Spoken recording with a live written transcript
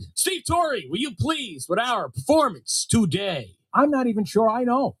Torrey, will you please with our performance today? I'm not even sure I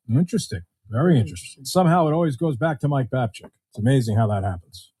know. Interesting. Very interesting. Somehow it always goes back to Mike Babchik. It's amazing how that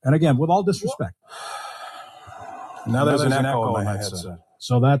happens. And again, with all disrespect. Now there's an echo in my headset.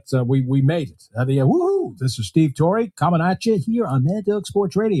 So that we made it. Woohoo! This is Steve Torrey coming at you here on Mad Dog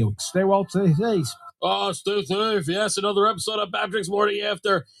Sports Radio. Stay well, stay safe. Oh, stay safe. Yes, another episode of Babchik's Morning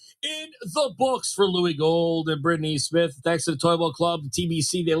After in the books for Louis Gold and Brittany Smith. Thanks to the Toy Ball Club,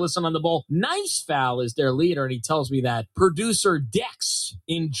 TBC. They listen on the ball. Nice Fowl is their leader, and he tells me that producer Dex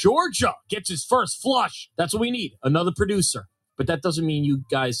in Georgia gets his first flush. That's what we need, another producer. But that doesn't mean you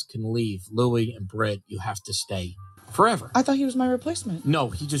guys can leave. Louis and Britt, you have to stay forever. I thought he was my replacement. No,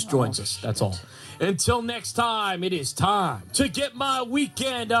 he just joins us. That's all. Until next time, it is time to get my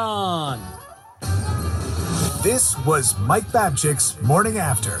weekend on. This was Mike Babchik's Morning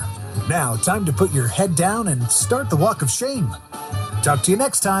After. Now, time to put your head down and start the walk of shame. Talk to you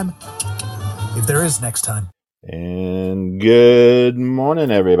next time, if there is next time. And good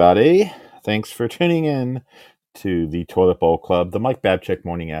morning, everybody. Thanks for tuning in to the Toilet Bowl Club, the Mike Babchik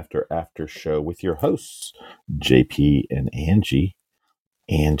Morning After show with your hosts, JP and Angie.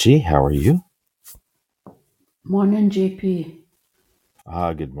 Angie, how are you? Morning, JP.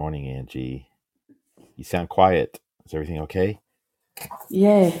 Good morning, Angie. You sound quiet. Is everything okay?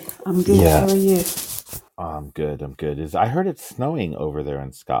 Yeah, I'm good. Yeah. How are you? I'm good. I heard it's snowing over there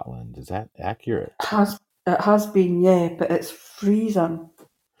in Scotland. Is that accurate? It has been, yeah, but it's freezing.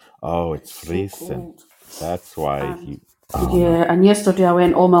 Oh, it's freezing. So That's why and yesterday I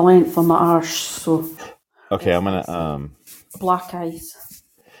went all my length on my arse, so okay, I'm gonna black ice.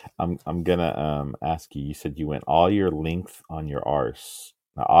 I'm gonna ask you. You said you went all your length on your arse.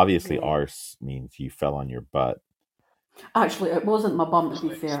 Now, obviously, arse means you fell on your butt. Actually, it wasn't my bum, to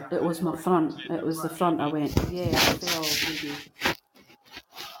be fair. It was my front. It was the front I went. Yeah, I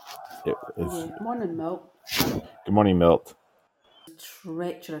fell. Morning, Milt. Good morning, Milt.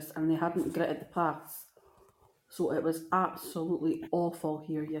 Treacherous, and they hadn't gritted the paths. So it was absolutely awful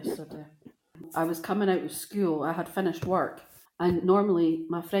here yesterday. I was coming out of school. I had finished work. And normally,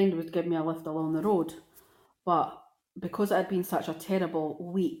 my friend would give me a lift along the road. But because it had been such a terrible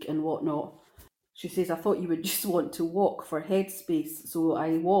week and whatnot, she says, I thought you would just want to walk for headspace. So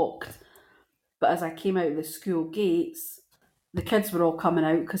I walked. But as I came out of the school gates, the kids were all coming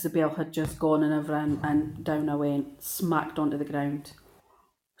out because the bell had just gone and everything. And down I went, smacked onto the ground.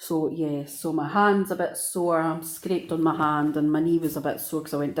 So, yeah, so my hand's a bit sore. I'm scraped on my hand and my knee was a bit sore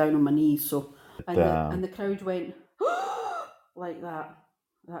because I went down on my knee. So, and the crowd went, like that.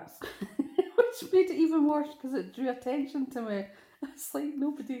 That's which made it even worse because it drew attention to me. It's like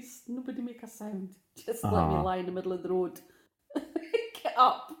nobody make a sound. Just let me lie in the middle of the road. Get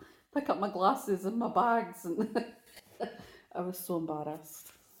up, pick up my glasses and my bags, and I was so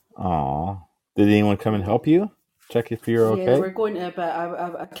embarrassed. Aw. Did anyone come and help you? Check if you're okay? Yeah, we're going to, but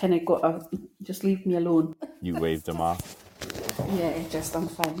I kind of got just leave me alone. You waved them off? Yeah, I'm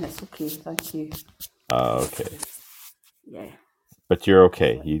fine. It's okay. Thank you. Okay. Yeah. But you're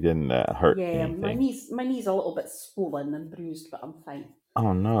okay. You didn't hurt anything. my knee's a little bit swollen and bruised, but I'm fine.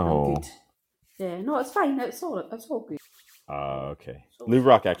 Oh no. I'm good. Yeah, no, it's fine. It's all good. Okay. Lou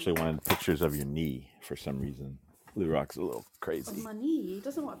Rock actually wanted pictures of your knee for some reason. Lou Rock's a little crazy. Of my knee? He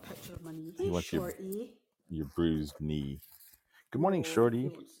doesn't want a picture of my knee. He wants Shorty. Your bruised knee. Good morning, Shorty.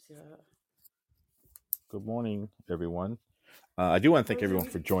 Good morning, everyone. I do want to thank everyone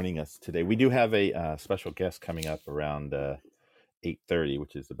for joining us today. We do have a special guest coming up around 8:30,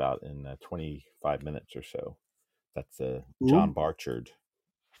 which is about in 25 minutes or so. That's John Barchard,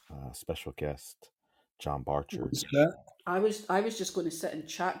 special guest, John Barchard. I was just going to sit and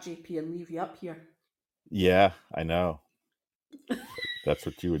chat, JP, and leave you up here. Yeah, I know. That's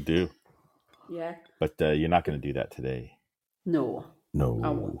what you would do. Yeah. But you're not going to do that today. No. No. I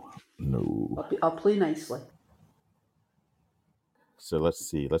won't. No. I'll play nicely. So let's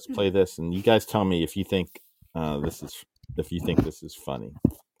see. Let's play this, and you guys tell me if you think this is funny.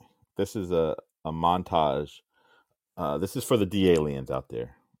 This is a montage. This is for the D-aliens out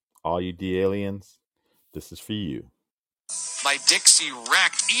there. All you D-aliens, this is for you. My Dixie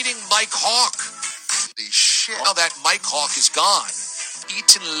wrecked eating Mike Hawk. Holy shit. Now that Mike Hawk is gone.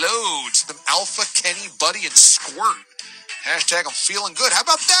 Eating loads. Them Alpha, Kenny, Buddy, and Squirt. Hashtag I'm feeling good. How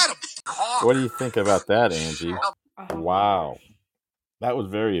about that? What do you think about that, Angie? Wow. That was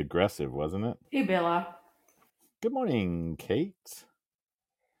very aggressive, wasn't it? Hey, Bella. Good morning, Kate.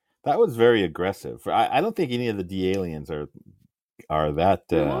 That was very aggressive. I don't think any of the D-aliens are that...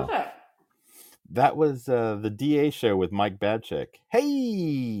 Who was it? That was the DA show with Mike Babchik.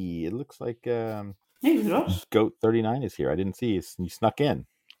 Hey! It looks like Hey, Ross. Goat 39 is here. I didn't see you. You snuck in.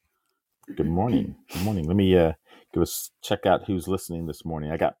 Good morning. Good morning. Let me check out who's listening this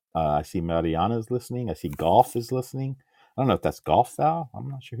morning. I see Mariana's listening. I see Golf is listening. I don't know if that's Golf Val. I'm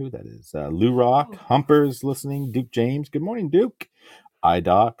not sure who that is. Lou Rock, Humper's listening. Duke James. Good morning, Duke.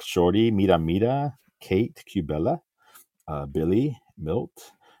 iDoc, Shorty, Mita, Kate, Cubella, Billy,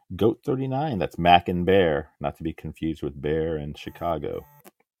 Milt, Goat 39. That's Mac and Bear, not to be confused with Bear in Chicago.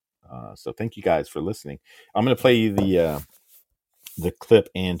 So thank you guys for listening. I'm going to play you the clip,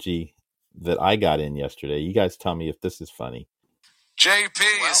 Angie, that I got in yesterday. You guys tell me if this is funny. JP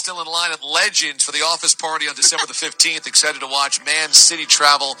is still in line at Legends for the office party on December the 15th. Excited to watch Man City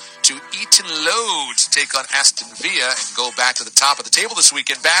travel to Eton Loads, take on Aston Villa, and go back to the top of the table this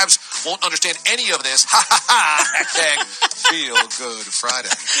weekend. Babs won't understand any of this. Ha ha ha! Hashtag Feel Good Friday.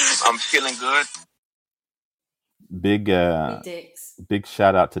 I'm feeling good. Big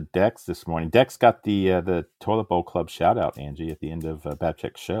shout out to Dex this morning. Dex got the Toilet Bowl Club shout out, Angie, at the end of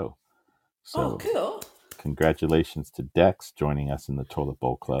Babchik's show. So, cool. Congratulations to Dex joining us in the Toilet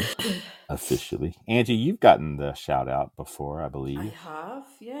Bowl Club officially. Angie, you've gotten the shout out before, I believe. I have,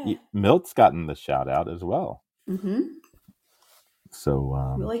 yeah. Milt's gotten the shout out as well. Mm-hmm.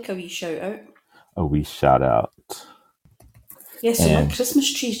 So we like a wee shout out. A wee shout out. Yes, so my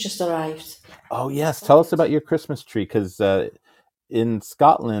Christmas tree's just arrived. Oh yes, tell us about your Christmas tree, because in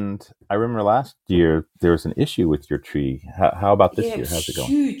Scotland, I remember last year there was an issue with your tree. How about this year? How's it going?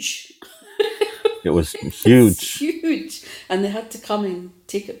 Huge. It was huge. Huge. And they had to come and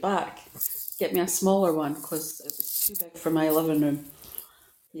take it back, get me a smaller one because it was too big for my living room.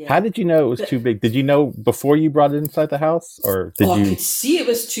 Yeah. How did you know it was too big? Did you know before you brought it inside the house, or did you? I could see it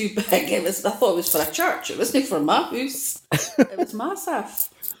was too big. I thought it was for a church. It wasn't for my house. It was massive.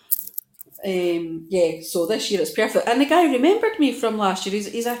 So this year it's perfect. And the guy remembered me from last year.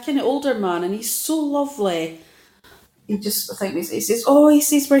 He's a kind of older man, and he's so lovely. He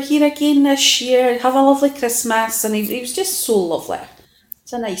says, we're here again this year. Have a lovely Christmas. And he was just so lovely.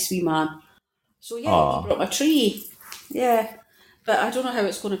 It's a nice wee man. So he brought my tree. Yeah. But I don't know how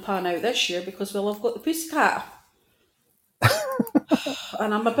it's going to pan out this year because, I've got the pussycat.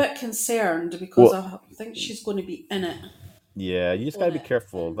 And I'm a bit concerned because I think she's going to be in it. Yeah, you just got to be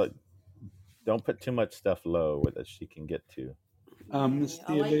careful. But don't put too much stuff low that she can get to. I like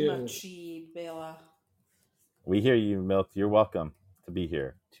my tree, Bella. We hear you, Milt. You're welcome to be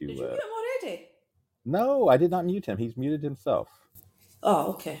here. Did you mute him already? No, I did not mute him. He's muted himself.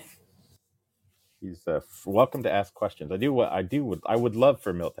 Oh, okay. He's welcome to ask questions. I would love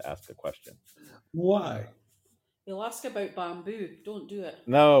for Milt to ask a question. Why? He'll ask about bamboo. Don't do it.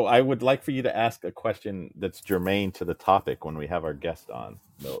 No, I would like for you to ask a question that's germane to the topic when we have our guest on,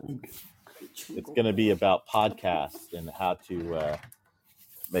 Milt. It's going to be about podcasts and how to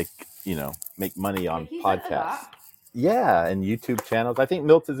make money on podcasts. Yeah, and YouTube channels. I think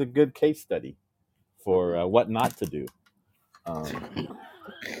Milt is a good case study for what not to do.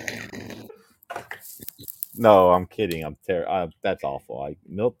 No, I'm kidding. I'm terrible. That's awful.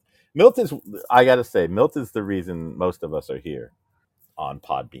 Milt is. I gotta say, Milt is the reason most of us are here on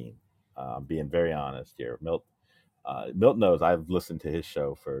Podbean. Being very honest here, Milt knows I've listened to his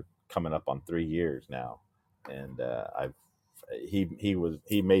show for coming up on 3 years now, and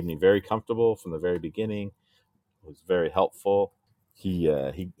he made me very comfortable from the very beginning. Was very helpful. He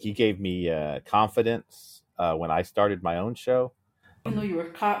gave me confidence when I started my own show. I know you were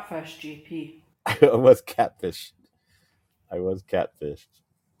catfished, JP. I was catfished.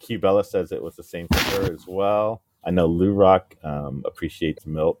 Cubella says it was the same for her as well. I know Lou Rock appreciates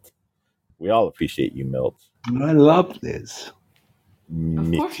Milt. We all appreciate you, Milt. I love this.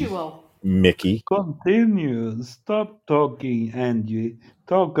 Of course you will. Mickey. Continue. Stop talking, Angie.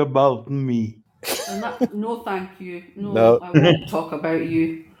 Talk about me. No, thank you. No, I won't talk about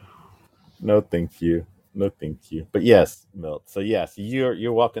you. No, thank you. But yes, Milt. So yes,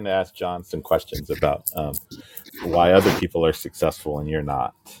 you're welcome to ask John some questions about why other people are successful and you're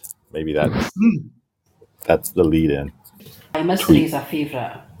not. Maybe that's the lead in. Mr. A is a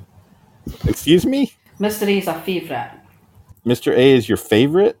favourite. Excuse me? Mr. A is a favourite. Mr. A is your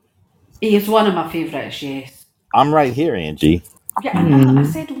favorite? He is one of my favourites, yes. I'm right here, Angie. Yeah, I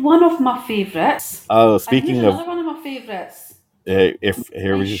said one of my favourites. Oh, speaking of another one of my favourites.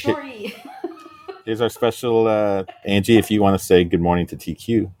 Here's our special Angie. If you want to say good morning to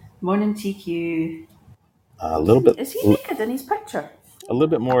TQ. Morning, TQ. A little bit. Is he naked in his picture? A little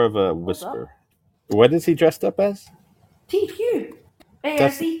bit more of a whisper. What is he dressed up as? TQ.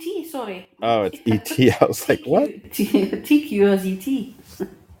 It's ET. Sorry. Oh, it's ET. I was like, what? TQ is ET.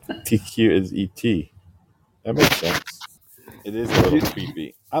 TQ is ET. That makes sense. It is a little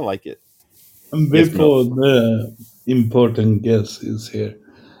creepy. I like it. And before the important guest is here,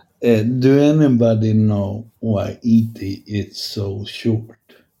 Do anybody know why E.T. is so short?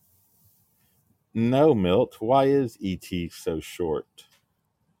 No, Milt. Why is E.T. so short?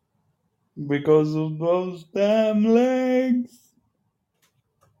 Because of those damn legs.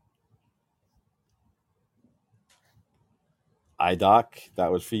 iDoc,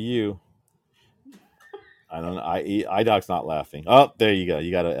 that was for you. I don't know. iDoc's not laughing. Oh, there you go.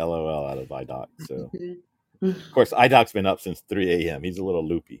 You got an LOL out of iDoc. So, of course, iDoc's been up since 3 a.m. He's a little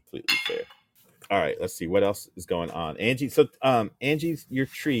loopy. Completely fair. All right, let's see what else is going on. Angie, so Angie's your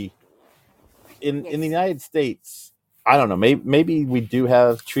tree in the United States. I don't know. Maybe we do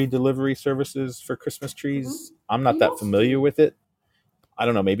have tree delivery services for Christmas trees. Mm-hmm. I'm not that familiar with it. I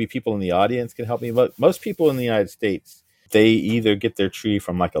don't know. Maybe people in the audience can help me. But most people in the United States, they either get their tree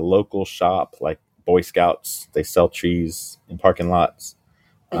from like a local shop, like Boy Scouts. They sell trees in parking lots.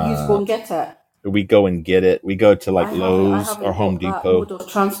 And you go and get it. We go and get it. We go to like Lowe's or Home Depot. Mode of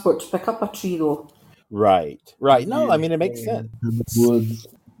transport to pick up a tree, though. Right. No, I mean it makes sense.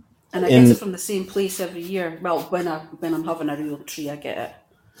 And I get it from the same place every year. Well, when I'm having a real tree, I get it.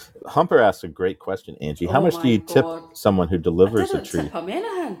 Humper asked a great question, Angie. How much do you tip someone who delivers a tree? I didn't tip him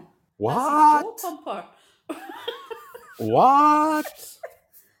anything. What? That's his job, Humper. What?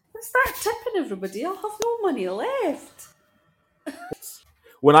 I start tipping everybody. I'll have no money left.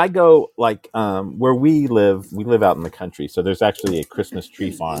 When I go, like, where we live out in the country. So there's actually a Christmas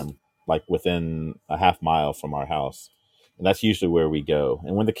tree farm, like within a half mile from our house. And that's usually where we go.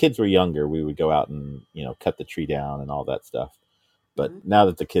 And when the kids were younger, we would go out and, cut the tree down and all that stuff. But now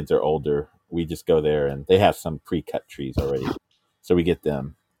that the kids are older, we just go there and they have some pre-cut trees already. So we get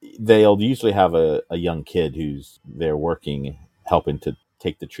them. They'll usually have a young kid who's there working, helping to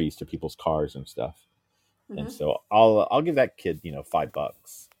take the trees to people's cars and stuff. Mm-hmm. And so I'll give that kid, $5,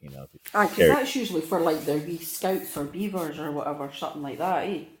 because that's usually for like their wee scouts or beavers or whatever, something like that,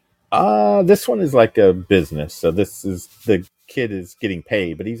 eh? This one is like a business. So the kid is getting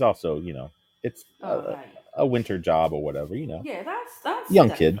paid, but he's also, it's a winter job or whatever, Yeah, that's young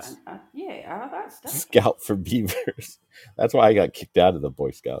different. Kids. That's different. Scout for beavers. That's why I got kicked out of the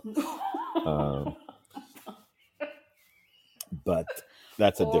Boy Scouts. But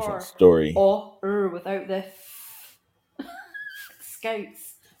that's a different story. Or without the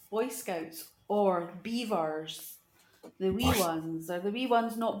Scouts, Boy Scouts, or beavers. The wee ones. Are the wee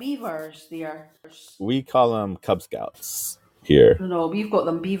ones not beavers? They are. We call them Cub Scouts here. No, we've got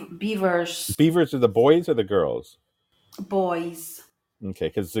them beavers. Beavers are the boys or the girls? Boys. Okay,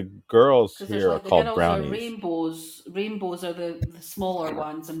 because the girls here are called girls brownies. Are rainbows. Rainbows are the smaller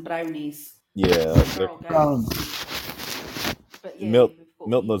ones, and brownies. Yeah, they're But yeah,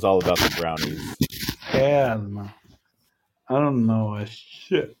 Milt knows all about the brownies. Yeah, I don't know a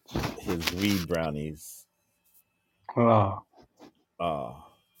shit. His weed brownies. Oh.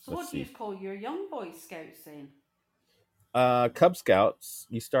 So what do you call your young Boy Scouts then? Cub Scouts.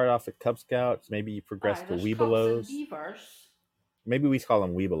 You start off at Cub Scouts. Maybe you progress to Weebelows. Beavers. Maybe we call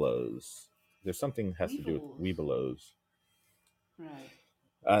them Weebelows. There's something that has to do with Weebelows. Right.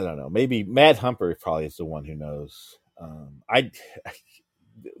 I don't know. Maybe Mad Humper probably is the one who knows.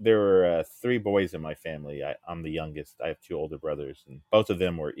 There were 3 boys in my family. I'm the youngest. I have 2 older brothers, and both of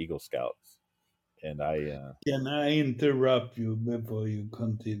them were Eagle Scouts. And Can I interrupt you before you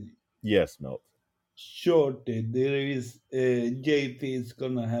continue? Yes, Milt. Shorty, there is JP is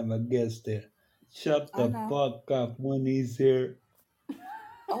gonna have a guest there. Shut the fuck up when he's here.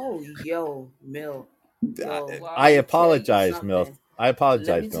 Oh, Milt. I apologize, Milt. I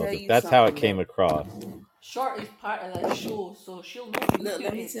apologize, Milt. That's how it came across. Short is part of that show, so she'll know. Look,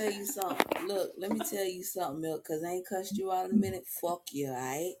 let me tell you something. Milt, because I ain't cussed you out in a minute. Fuck you, all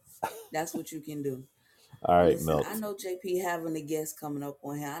right? That's what you can do. All right, Listen, Milt. I know JP having a guest coming up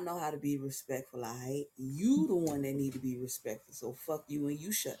on here. I know how to be respectful, all right? You the one that need to be respectful, so fuck you and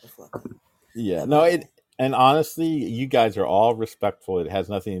you shut the fuck up. Yeah, no, and honestly, you guys are all respectful. It has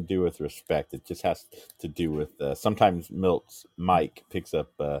nothing to do with respect. It just has to do with sometimes Milt's mic picks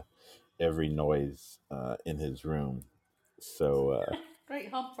up every noise in his room. So Great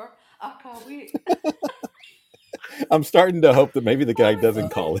Humper, I can't wait. I'm starting to hope that maybe the guy doesn't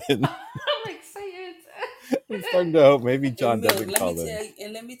call in. I'm excited. I'm starting to hope maybe John doesn't call in.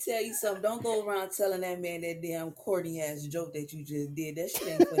 And let me tell you something. Don't go around telling that man that damn corny ass joke that you just did. That shit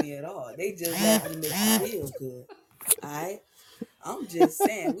ain't funny at all. They just laughing to make you feel good. Alright? I'm just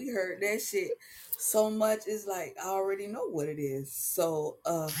saying, we heard that shit so much. It's like I already know what it is. So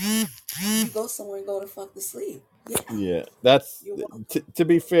you go somewhere and go to fuck to sleep. Yeah, that's to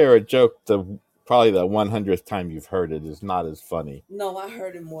be fair, a joke probably the 100th time you've heard it is not as funny. No, I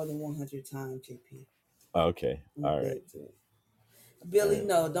heard it more than 100 times, JP. Okay, all right. Billy,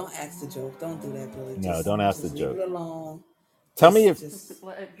 no, don't ask the joke. Don't do that, Billy. No, don't ask the joke. Leave it alone. Tell me if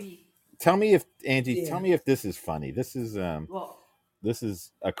let it be. Tell me if Angie. Yeah. Tell me if this is funny. This is What? This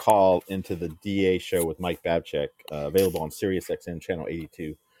is a call into the DA show with Mike Babchik, available on SiriusXM channel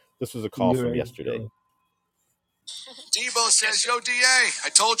 82. This was a call from yesterday. Debo says, yo, DA, I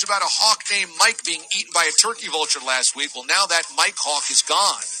told you about a hawk named Mike being eaten by a turkey vulture last week. Well, now that Mike hawk is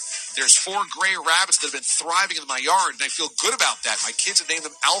gone. There's 4 gray rabbits that have been thriving in my yard, and I feel good about that. My kids have named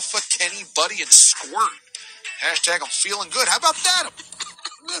them Alpha, Kenny, Buddy, and Squirt. Hashtag I'm feeling good. How about that?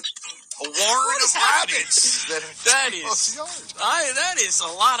 A warren of rabbits. That is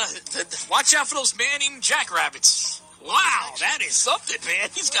a lot of... Watch out for those man-eating jackrabbits. Wow, that is something, man.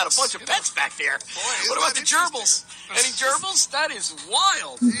 He's got a bunch of pets back there. What about the gerbils? Any gerbils? That is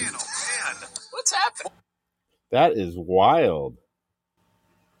wild. Man, oh, man. What's happening? That is wild.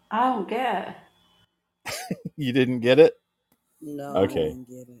 I don't get it. You didn't get it? No, Okay. I didn't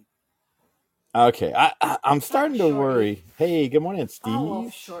get it. Okay, I'm starting to worry. Hey, good morning, Steve. I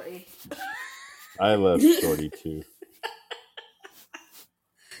love Shorty. I love Shorty too.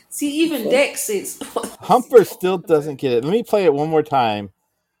 See, even Dex says... Humper still doesn't get it. Let me play it one more time.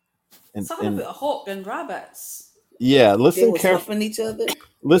 Something about a hawk and rabbits. Yeah, They listen was carefully. huffing each other.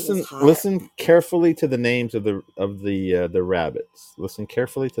 Listen carefully to the names of the rabbits. Listen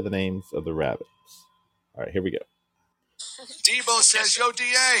carefully to the names of the rabbits. All right, here we go. Debo says, yo,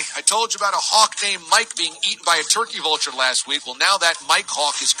 DA, I told you about a hawk named Mike being eaten by a turkey vulture last week. Well, now that Mike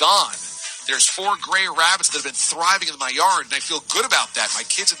hawk is gone. There's 4 gray rabbits that have been thriving in my yard, and I feel good about that. My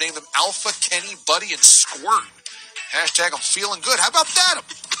kids have named them Alpha, Kenny, Buddy, and Squirt. Hashtag I'm feeling good. How about that?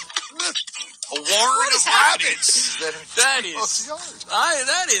 A warren of rabbits. That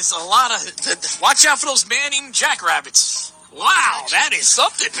is a lot of... Watch out for those man-eating jackrabbits. Wow, that is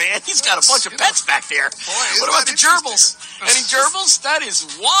something, man. He's got a bunch of pets back there. What about the gerbils? Any gerbils? That is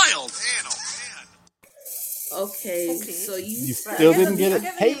wild. Man, oh, man. Okay, so You still didn't get it?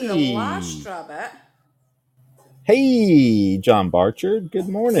 The last rabbit. Hey, John Barchard. Good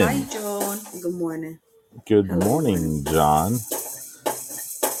morning. Hi, John. good morning. Good morning, John.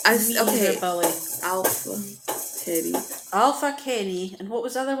 Okay, Billy. Alpha, Teddy, Alpha, Kenny, and what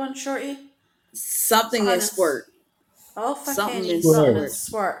was the other one, Shorty? something and Squirt. Alpha, Something Kenny, and something and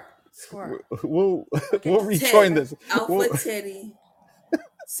Squirt. Squirt. We'll rejoin this. Alpha, Teddy,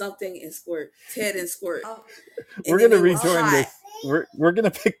 something and Squirt. Ted and Squirt. Oh, We're And then gonna it was rejoin hot. this. We're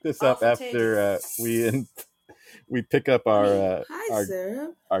gonna pick this up Alpha after we pick up our Hi,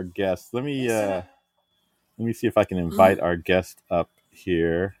 Sarah. our guest. Let me see if I can invite our guest up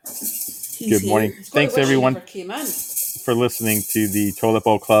here. Good morning. Here. Thanks Wait, everyone she never came in. for listening to the Toilet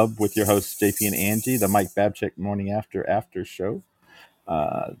Bowl Club with your hosts JP and Angie, the Mike Babchik Morning After show.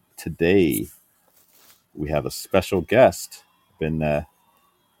 Today we have a special guest. Been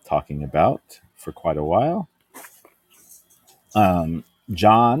talking about for quite a while.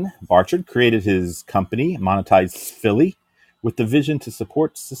 John Barchard created his company, Monetize Philly, with the vision to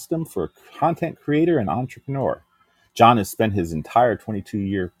support system for a content creator and entrepreneur. John has spent his entire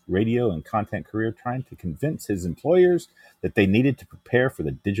 22-year radio and content career trying to convince his employers that they needed to prepare for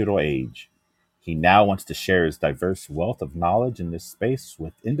the digital age. He now wants to share his diverse wealth of knowledge in this space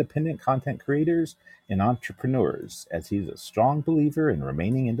with independent content creators and entrepreneurs, as he's a strong believer in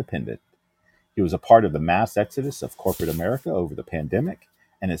remaining independent. He was a part of the mass exodus of corporate America over the pandemic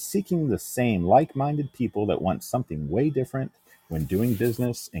and is seeking the same like-minded people that want something way different when doing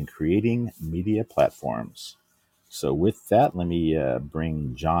business and creating media platforms. So with that, let me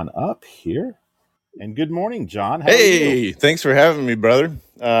bring John up here. And good morning, John. How are you? Thanks for having me, brother.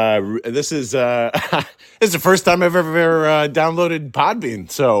 This is this is the first time I've ever downloaded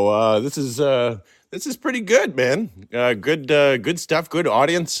Podbean, so this is pretty good, man. Good stuff, good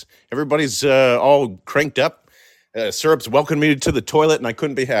audience. Everybody's all cranked up. Syrup's welcomed me to the toilet, and I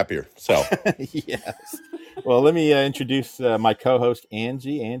couldn't be happier. So Yes. Well, let me introduce my co-host,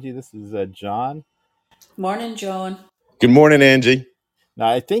 Angie. Angie, this is John. Morning, John. good morning, Angie. Now,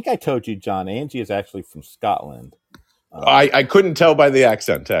 I think I told you, John, Angie is actually from Scotland. I couldn't tell by the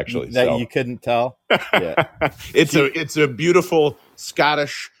accent, actually. That So. you couldn't tell? Yeah. It's a beautiful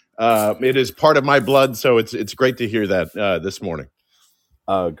Scottish. It is part of my blood, so it's great to hear that this morning.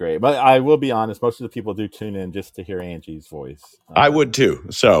 Oh, great. But I will be honest, most of the people do tune in just to hear Angie's voice. I would too.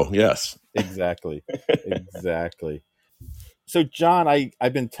 So yes, Exactly. Exactly. So, John,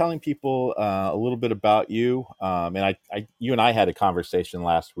 I've been telling people a little bit about you, and you and I had a conversation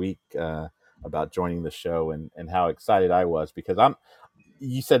last week about joining the show and how excited I was because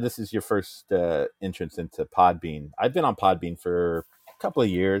you said this is your first entrance into Podbean. I've been on Podbean for a couple of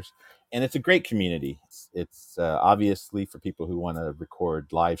years, and it's a great community. It's obviously for people who want to record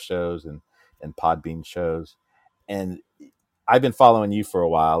live shows and Podbean shows. And I've been following you for a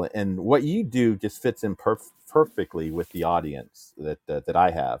while, and what you do just fits in perfectly with the audience that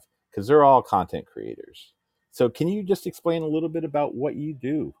I have, because they're all content creators. So can you just explain a little bit about what you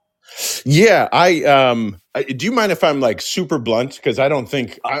do? Yeah, do you mind if I'm like super blunt? Because I don't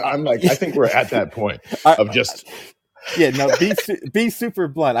think I'm like, I think we're at that point of just. Yeah, no, be super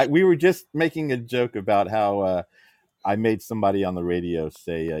blunt. We were just making a joke about how I made somebody on the radio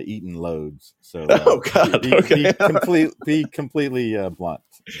say eating loads. So oh God, be completely blunt.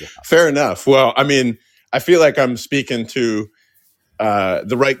 Yeah. Fair enough. Well, I mean, I feel like I'm speaking to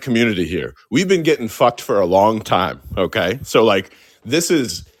the right community here. We've been getting fucked for a long time. Okay, so like this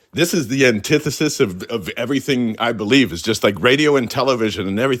is the antithesis of everything I believe is just like radio and television,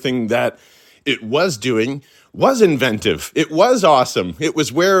 and everything that it was doing was inventive. It was awesome. It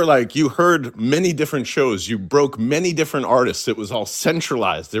was where like you heard many different shows. You broke many different artists. It was all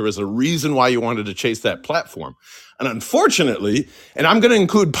centralized. There was a reason why you wanted to chase that platform. And unfortunately, and I'm going to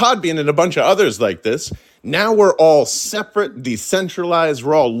include Podbean and a bunch of others like this, now we're all separate, decentralized.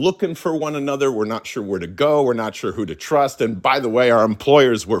 We're all looking for one another. We're not sure where to go. We're not sure who to trust. And by the way, our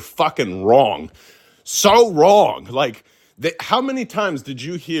employers were fucking wrong. So wrong. Like, how many times did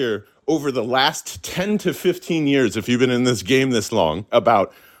you hear over the last 10 to 15 years, if you've been in this game this long,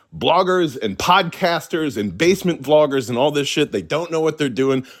 about bloggers and podcasters and basement vloggers and all this shit? They don't know what they're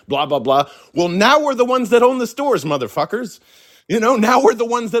doing, blah, blah, blah. Well, now we're the ones that own the stores, motherfuckers. You know, now we're the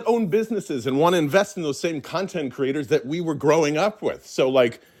ones that own businesses and want to invest in those same content creators that we were growing up with. So,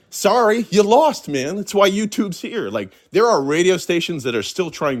 like, sorry, you lost, man. That's why YouTube's here. Like, there are radio stations that are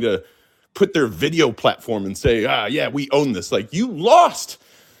still trying to put their video platform and say, yeah, we own this. Like, you lost.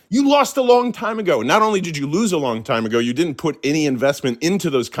 You lost a long time ago. Not only did you lose a long time ago, you didn't put any investment into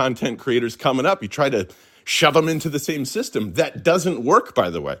those content creators coming up. You tried to shove them into the same system. That doesn't work, by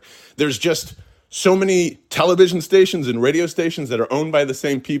the way. There's just so many television stations and radio stations that are owned by the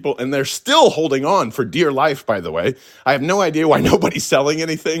same people, and they're still holding on for dear life, by the way. I have no idea why nobody's selling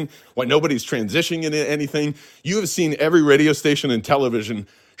anything, why nobody's transitioning into anything. You have seen every radio station and television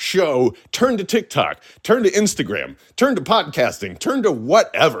show turn to TikTok, turn to Instagram, turn to podcasting, turn to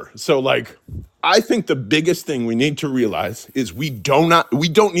whatever. So like, I think the biggest thing we need to realize is we don't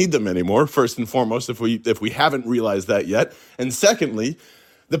need them anymore, first and foremost, if we haven't realized that yet. And secondly,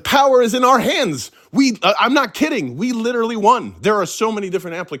 the power is in our hands. I'm not kidding. We literally won. There are so many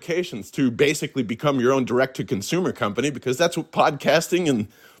different applications to basically become your own direct-to-consumer company, because that's what podcasting and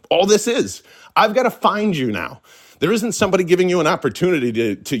all this is. I've got to find you now. There isn't somebody giving you an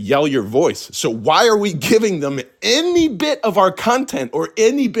opportunity to yell your voice. So why are we giving them any bit of our content or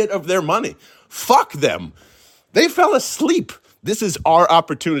any bit of their money? Fuck them. They fell asleep. This is our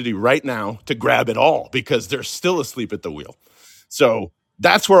opportunity right now to grab it all, because they're still asleep at the wheel. So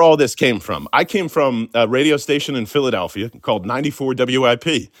that's where all this came from. I came from a radio station in Philadelphia called 94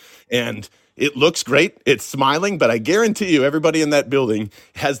 WIP, and it looks great. It's smiling, but I guarantee you everybody in that building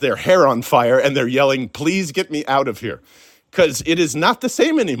has their hair on fire and they're yelling, please get me out of here, because it is not the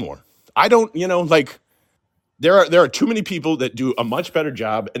same anymore. I don't, there are too many people that do a much better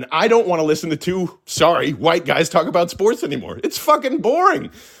job, and I don't want to listen to two white guys talk about sports anymore. It's fucking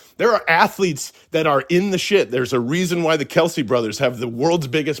boring. There are athletes that are in the shit. There's a reason why the Kelsey brothers have the world's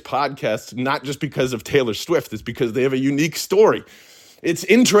biggest podcast, not just because of Taylor Swift. It's because they have a unique story. It's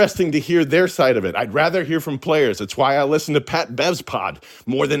interesting to hear their side of it. I'd rather hear from players. That's why I listen to Pat Bev's pod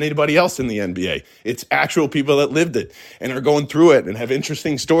more than anybody else in the NBA. It's actual people that lived it and are going through it and have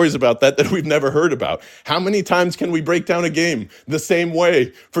interesting stories about that we've never heard about. How many times can we break down a game the same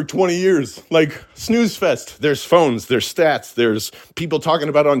way for 20 years? Like snooze fest. There's phones, there's stats, there's people talking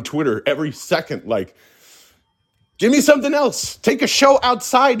about it on Twitter every second. Like, give me something else. Take a show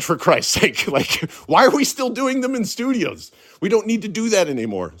outside, for Christ's sake. Like, why are we still doing them in studios? We don't need to do that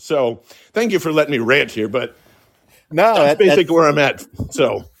anymore. So thank you for letting me rant here, but no, that's basically where I'm at.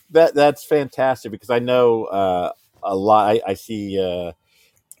 So that's fantastic, because I know a lot. I see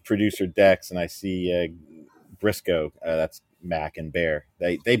Producer Dex and I see Briscoe. That's Mac and Bear.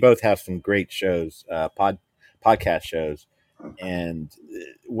 They both have some great shows, podcast shows. And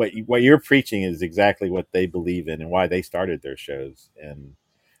what you're preaching is exactly what they believe in and why they started their shows. And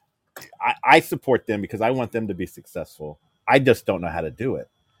I support them because I want them to be successful. I just don't know how to do it.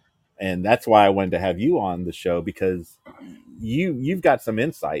 And that's why I wanted to have you on the show, because you've got some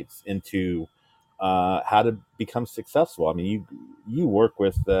insights into how to become successful. I mean, you work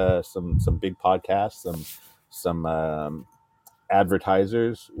with some big podcasts, some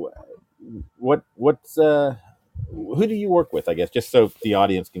advertisers. What's who do you work with? I guess just so the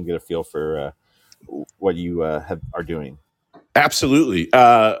audience can get a feel for what you are doing. Absolutely.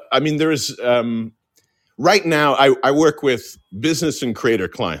 I mean, there's right now I work with business and creator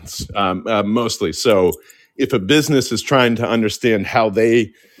clients mostly. So if a business is trying to understand how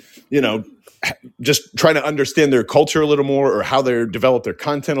they, just trying to understand their culture a little more, or how they develop their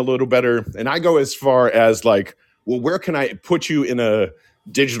content a little better, and I go as far as like, well, where can I put you in a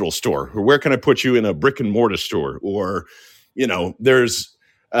digital store, or where can I put you in a brick and mortar store, or there's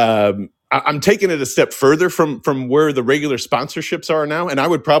I'm taking it a step further from where the regular sponsorships are now, and I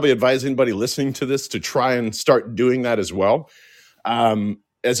would probably advise anybody listening to this to try and start doing that as well.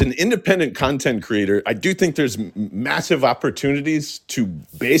 As an independent content creator, I do think there's massive opportunities to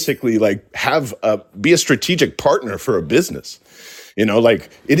basically be a strategic partner for a business.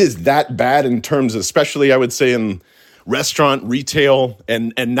 It is that bad in terms, especially I would say in restaurant, retail,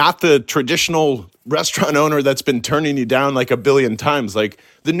 and not the traditional restaurant owner that's been turning you down like a billion times, like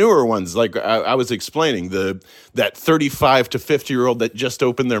the newer ones, like I was explaining, that 35 to 50-year-old that just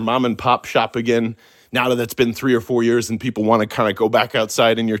opened their mom and pop shop again, now that it's been 3 or 4 years and people want to kind of go back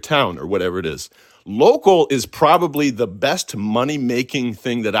outside in your town or whatever it is. Local is probably the best money-making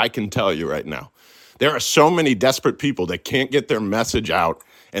thing that I can tell you right now. There are so many desperate people that can't get their message out,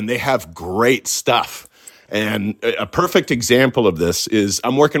 and they have great stuff. And a perfect example of this is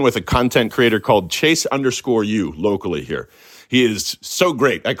I'm working with a content creator called Chase_U locally here. He is so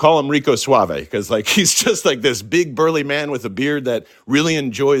great. I call him Rico Suave because he's just like this big burly man with a beard that really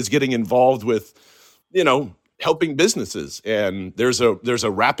enjoys getting involved with, helping businesses. And there's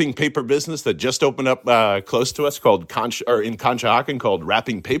a wrapping paper business that just opened up close to us called in Conshohocken called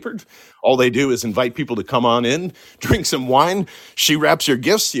Wrapping Papered. All they do is invite people to come on in, drink some wine. She wraps your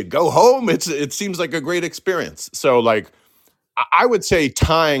gifts. You go home. It seems like a great experience. So I would say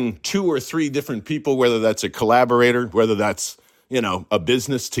tying 2 or 3 different people, whether that's a collaborator, whether that's a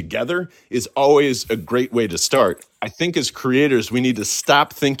business together, is always a great way to start. I think as creators, we need to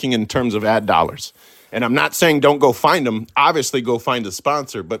stop thinking in terms of ad dollars. And I'm not saying don't go find them. Obviously, go find a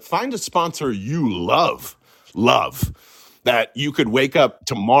sponsor, but find a sponsor you love, that you could wake up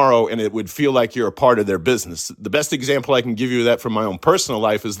tomorrow and it would feel like you're a part of their business. The best example I can give you of that from my own personal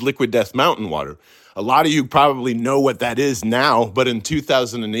life is Liquid Death Mountain Water. A lot of you probably know what that is now, but in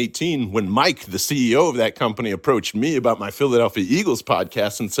 2018, when Mike, the CEO of that company, approached me about my Philadelphia Eagles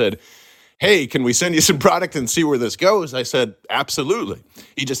podcast and said, hey, can we send you some product and see where this goes? I said, absolutely.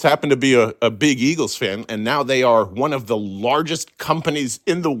 He just happened to be a big Eagles fan, and now they are one of the largest companies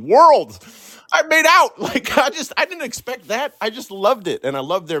in the world. I made out. I didn't expect that. I just loved it, and I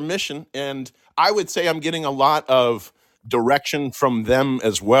loved their mission, and I would say I'm getting a lot of direction from them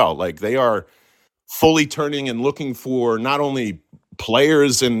as well. They are fully turning and looking for not only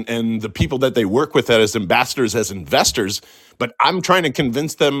players and the people that they work with as ambassadors, as investors, but I'm trying to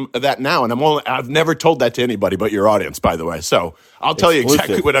convince them of that now. And I've never told that to anybody but your audience, by the way. So I'll tell you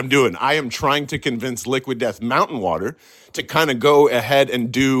exactly what I'm doing. I am trying to convince Liquid Death Mountain Water to kind of go ahead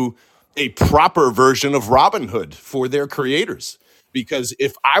and do a proper version of Robinhood for their creators. Because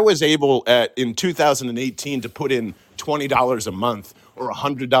if I was able in 2018 to put in $20 a month or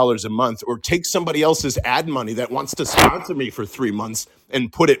 $100 a month, or take somebody else's ad money that wants to sponsor me for 3 months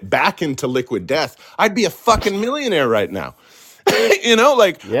and put it back into Liquid Death, I'd be a fucking millionaire right now.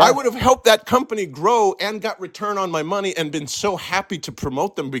 I would have helped that company grow and got return on my money and been so happy to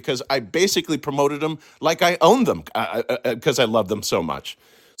promote them because I basically promoted them like I owned them because I love them so much.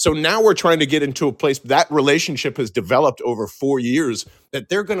 So now we're trying to get into a place that relationship has developed over 4 years that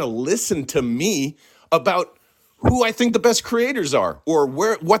they're going to listen to me about who I think the best creators are or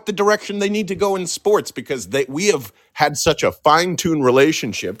what the direction they need to go in sports, because we have had such a fine-tuned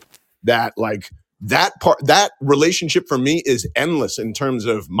relationship that that relationship for me is endless in terms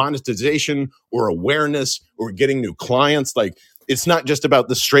of monetization or awareness or getting new clients. It's not just about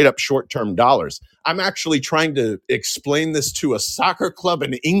the straight up short-term dollars. I'm actually trying to explain this to a soccer club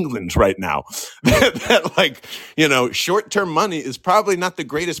in England right now that short-term money is probably not the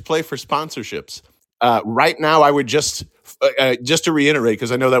greatest play for sponsorships. Right now, I would just to reiterate,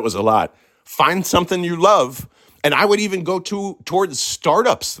 because I know that was a lot, find something you love. And I would even go towards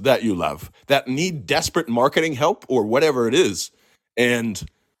startups that you love that need desperate marketing help or whatever it is, and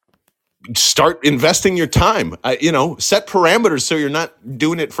start investing your time. Set parameters so you're not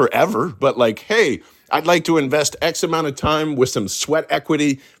doing it forever, but hey, I'd like to invest X amount of time with some sweat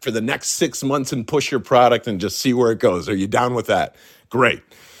equity for the next 6 months and push your product and just see where it goes. Are you down with that? Great.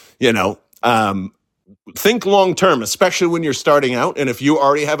 Think long term, especially when you're starting out. And if you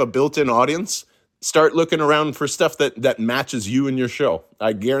already have a built-in audience, start looking around for stuff that matches you and your show.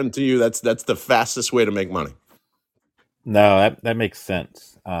 I guarantee you that's the fastest way to make money. No, that makes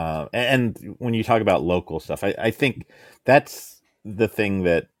sense. And when you talk about local stuff, I think that's the thing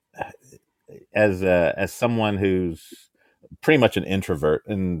that, as someone who's pretty much an introvert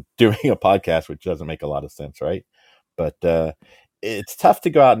and doing a podcast, which doesn't make a lot of sense, right? But it's tough to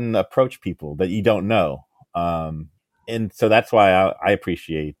go out and approach people that you don't know. And so that's why I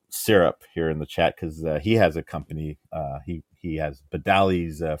appreciate Syrup here in the chat, because he has a company. He has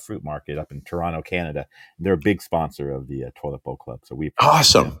Badali's Fruit Market up in Toronto, Canada. They're a big sponsor of the Toilet Bowl Club. So we appreciate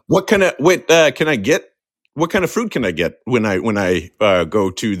Awesome. them. What kind of can I get? What kind of fruit can I get when I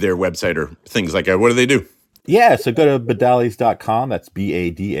go to their website or things like that? What do they do? Yeah, so go to badalis.com. That's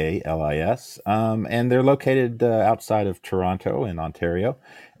BADALIS. And they're located outside of Toronto in Ontario.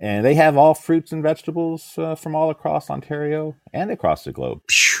 And they have all fruits and vegetables from all across Ontario and across the globe.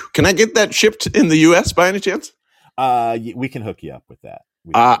 Can I get that shipped in the U.S. by any chance? We can hook you up with that.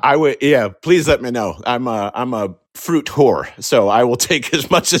 I would, yeah. Please let me know. I'm a fruit whore, so I will take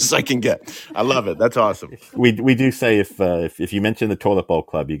as much as I can get. I love it. That's awesome. We do say if you mention the Toilet Bowl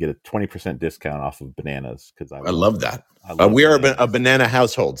Club, you get a 20% discount off of bananas. Because I love that. We are a banana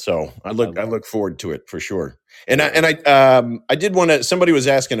household, so I look forward to it for sure. And I did want to. Somebody was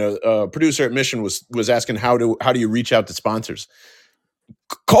asking, a producer at Mission was asking how do you reach out to sponsors?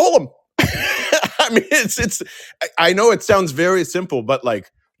 Call them. I mean, it's. I know it sounds very simple, but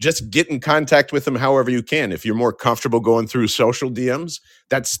like, just get in contact with them however you can. If you're more comfortable going through social DMs,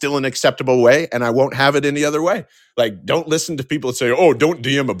 that's still an acceptable way, and I won't have it any other way. Like, don't listen to people say, "Oh, don't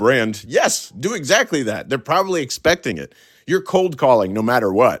DM a brand." Yes, do exactly that. They're probably expecting it. You're cold calling no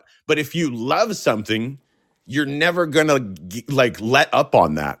matter what. But if you love something, you're never gonna let up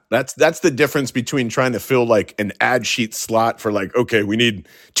on that. That's the difference between trying to fill like an ad sheet slot for like, okay, we need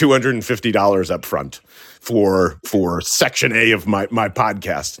 $250 up front for section A of my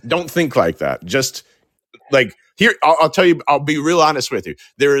podcast. Don't think like that. Just like, here, I'll tell you, I'll be real honest with you.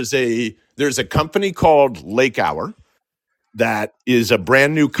 There's a company called Lake Hour that is a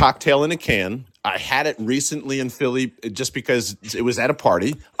brand new cocktail in a can. I had it recently in Philly just because it was at a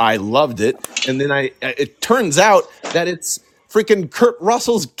party. I loved it. And then it turns out that it's freaking Kurt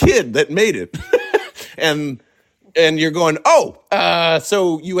Russell's kid that made it. and you're going,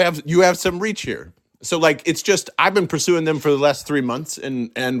 so you have some reach here. So like, it's just, I've been pursuing them for the last 3 months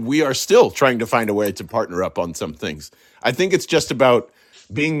and we are still trying to find a way to partner up on some things. I think it's just about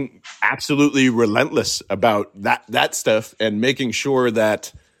being absolutely relentless about that stuff and making sure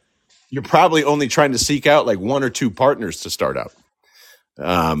that you're probably only trying to seek out like 1 or 2 partners to start out.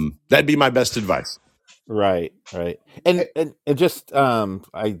 That'd be my best advice. Right. And just,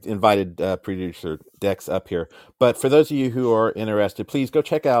 I invited producer Dex up here, but for those of you who are interested, please go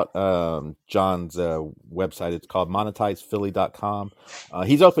check out John's website. It's called monetizephilly.com.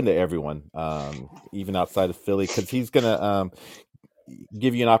 He's open to everyone, even outside of Philly, because he's going to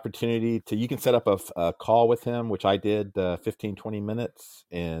give you an opportunity you can set up a call with him, which I did 15-20 minutes,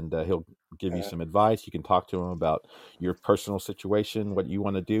 and he'll give you some advice. You can talk to him about your personal situation, what you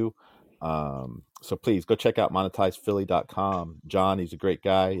want to do. So please go check out monetizephilly.com. John, he's a great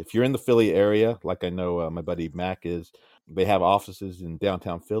guy. If you're in the Philly area, like I know my buddy Mac is, they have offices in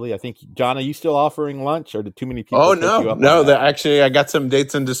downtown Philly. I think, John, are you still offering lunch, or did too many people take you up on that? Actually, I got some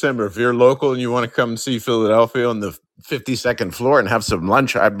dates in December. If you're local and you want to come see Philadelphia on the 52nd floor and have some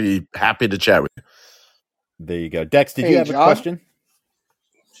lunch, I'd be happy to chat with you. There you go. Dex, did you have a question?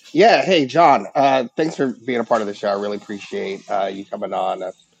 Yeah. Hey, John. Thanks for being a part of the show. I really appreciate you coming on.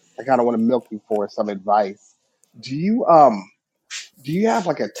 I kind of want to milk you for some advice. Do you have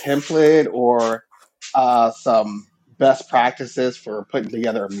like a template or some best practices for putting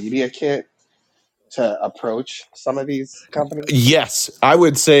together a media kit to approach some of these companies? Yes, I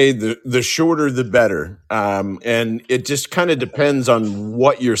would say the shorter the better. And it just kind of depends on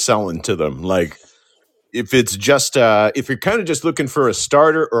what you're selling to them. Like, if it's just if you're kind of just looking for a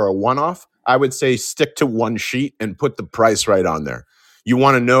starter or a one-off, I would say stick to one sheet and put the price right on there. You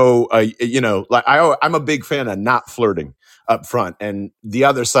want to know, like I'm a big fan of not flirting up front, and the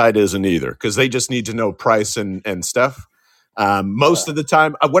other side isn't either, because they just need to know price and stuff. Most of the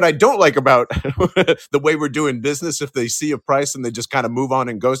time, what I don't like about the way we're doing business, if they see a price and they just kind of move on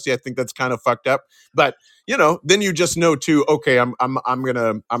and ghost you, I think that's kind of fucked up. But then you just know too, okay, I'm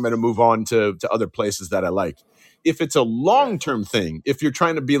gonna move on to other places that I like. If it's a long-term thing, if you're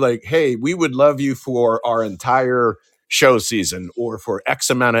trying to be like, hey, we would love you for our entire show season or for X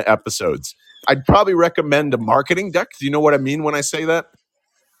amount of episodes, I'd probably recommend a marketing deck. Do you know what I mean when I say that?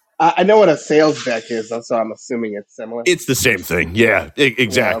 I know what a sales deck is, so I'm assuming it's similar. It's the same thing. Yeah,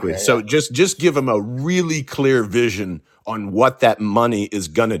 exactly. Yeah, okay, so just give them a really clear vision on what that money is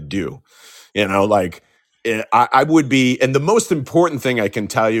going to do. Like, I would be, and the most important thing I can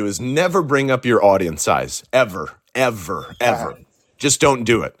tell you is never bring up your audience size, ever. Just don't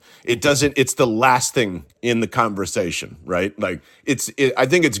do it. It's the last thing in the conversation, right? Like I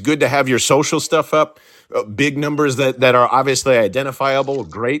think it's good to have your social stuff up, big numbers that are obviously identifiable,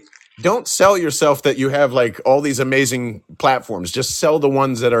 great. Don't sell yourself that you have like all these amazing platforms. Just sell the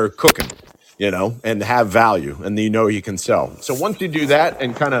ones that are cooking, and have value and you can sell. So once you do that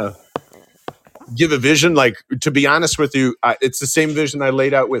and kind of give a vision, like, to be honest with you, it's the same vision I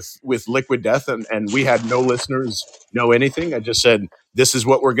laid out with Liquid Death, and we had no listeners, no anything. I just said, this is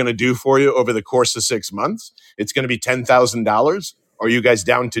what we're going to do for you over the course of 6 months. It's going to be $10,000. Are you guys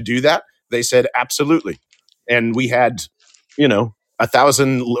down to do that? They said, absolutely. And we had,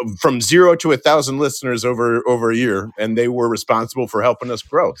 1,000, from 0 to 1,000 listeners over a year, and they were responsible for helping us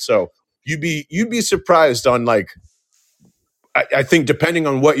grow. So you'd be surprised on, like, I think depending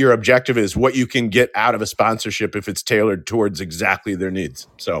on what your objective is, what you can get out of a sponsorship if it's tailored towards exactly their needs.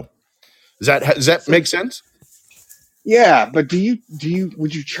 So does that make sense? Yeah, but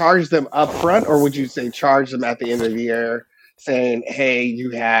would you charge them up front, or would you say charge them at the end of the year, saying, hey, you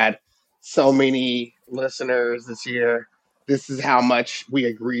had so many listeners this year. This is how much we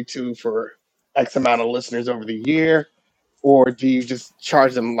agreed to for X amount of listeners over the year? Or do you just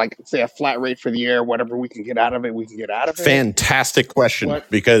charge them, like, say, a flat rate for the year, whatever we can get out of it, we can get out of it? Fantastic question,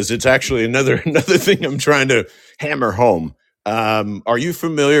 because it's actually another thing I'm trying to hammer home. Are you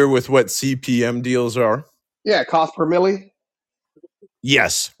familiar with what CPM deals are? Yeah, cost per milli.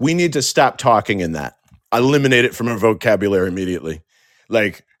 Yes, we need to stop talking in that. Eliminate it from our vocabulary immediately.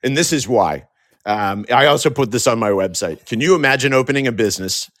 Like, and this is why. I also put this on my website. Can you imagine opening a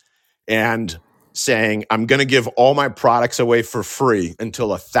business and saying, I'm going to give all my products away for free until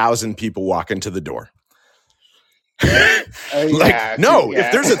 1,000 people walk into the door?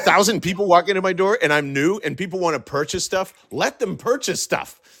 If there's 1,000 people walking into my door and I'm new and people want to purchase stuff, let them purchase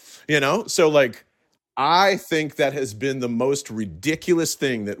stuff, So, like, I think that has been the most ridiculous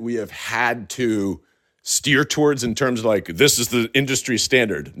thing that we have had to steer towards in terms of, like, this is the industry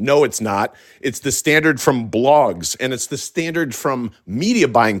standard. No, it's not. It's the standard from blogs, and it's the standard from media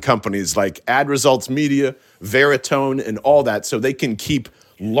buying companies like Ad Results Media, Veritone, and all that, so they can keep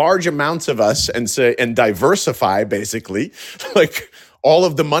large amounts of us and diversify, basically, like, all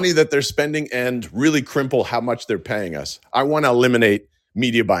of the money that they're spending and really crimple how much they're paying us. I want to eliminate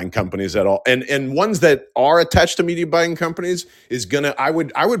media buying companies at all, and ones that are attached to media buying companies I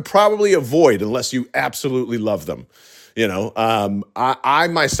would probably avoid unless you absolutely love them. I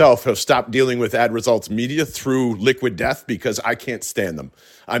myself have stopped dealing with Ad Results Media through Liquid Death because I can't stand them.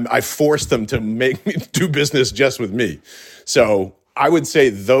 I forced them to make me do business just with me. So I would say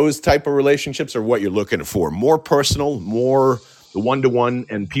those type of relationships are what you're looking for. More personal, more the one-to-one,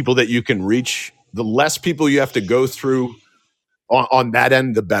 and people that you can reach. The less people you have to go through on that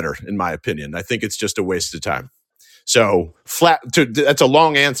end, the better, in my opinion. I think it's just a waste of time. So that's a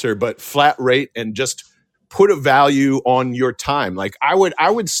long answer, but flat rate and just put a value on your time. Like, I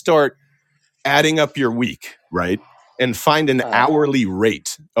would start adding up your week, right? And find an hourly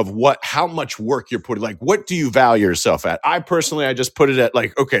rate of how much work you're putting. Like, what do you value yourself at? I just put it at,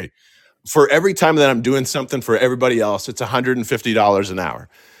 like, okay, for every time that I'm doing something for everybody else, it's $150 an hour.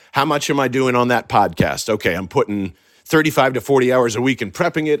 How much am I doing on that podcast? Okay, I'm putting 35 to 40 hours a week in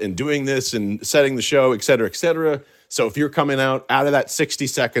prepping it and doing this and setting the show, et cetera, et cetera. So if you're coming out of that 60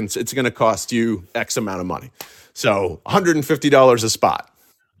 seconds, it's going to cost you X amount of money. So $150 a spot.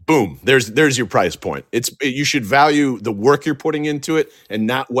 Boom. There's your price point. You should value the work you're putting into it and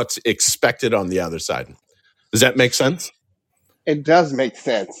not what's expected on the other side. Does that make sense? It does make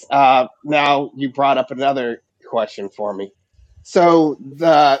sense. Now you brought up another question for me. So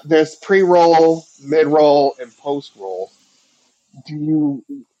there's pre-roll, mid-roll, and post-roll. Do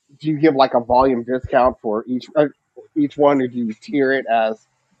you give, like, a volume discount for each one, or do you tier it as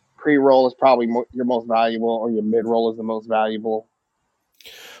pre-roll is probably your most valuable, or your mid-roll is the most valuable?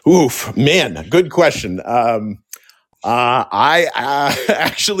 Oof, man, good question. I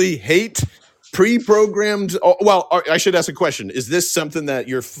actually hate pre-programmed. Well, I should ask a question. Is this something that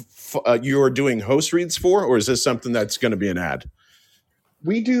you're doing host reads for, or is this something that's going to be an ad?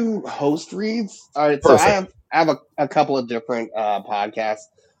 We do host reads. All right, so I have a couple of different podcasts.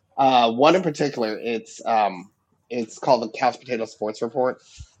 One in particular, it's called the Couch Potato Sports Report.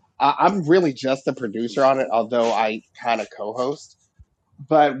 I'm really just a producer on it, although I kind of co-host.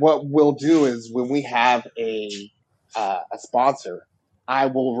 But what we'll do is when we have a sponsor,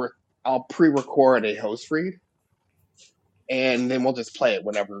 I'll pre-record a host read, and then we'll just play it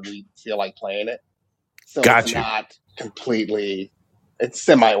whenever we feel like playing it. So It's not completely, it's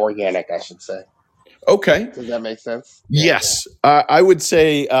semi-organic, I should say. Okay. Does that make sense? Yes. I would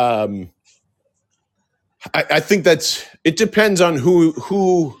say I think it depends on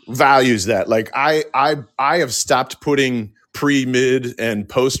who values that. Like I have stopped putting pre, mid, and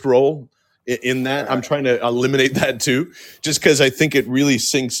post roll in that. I'm trying to eliminate that too, just because I think it really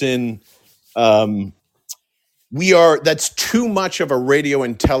sinks in. That's too much of a radio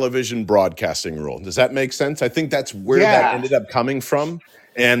and television broadcasting rule. Does that make sense? I think that's where that ended up coming from.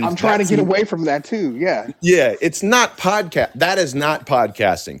 And I'm trying to get away from that too. Yeah. Yeah, it's not podcast. That is not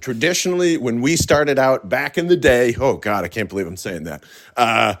podcasting. Traditionally, when we started out back in the day, oh God, I can't believe I'm saying that.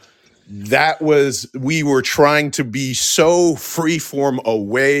 We were trying to be so freeform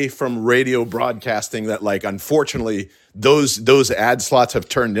away from radio broadcasting that, like, unfortunately, those ad slots have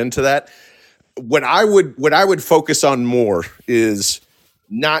turned into that. What I would focus on more is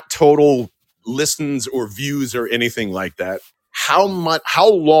not total listens or views or anything like that. How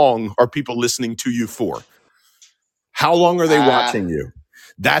long are people listening to you for? How long are they watching you?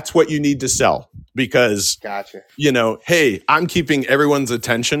 That's what you need to sell, because gotcha. Hey, I'm keeping everyone's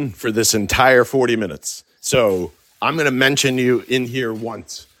attention for this entire 40 minutes. So I'm going to mention you in here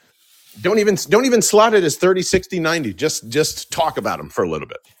once. Don't even slot it as 30, 60, 90. Just talk about them for a little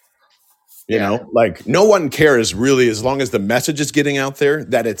bit. Like, no one cares really, as long as the message is getting out there,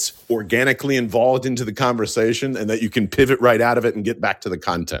 that it's organically involved into the conversation and that you can pivot right out of it and get back to the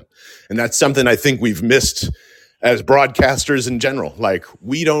content. And that's something I think we've missed as broadcasters in general. Like,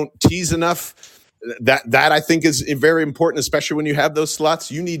 we don't tease enough. That I think is very important, especially when you have those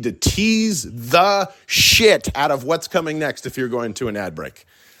slots. You need to tease the shit out of what's coming next if you're going to an ad break.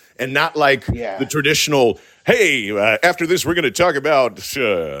 And not like the traditional, hey, after this, we're going to talk about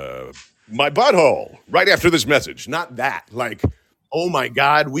my butthole right after this message. Not that. Like, oh my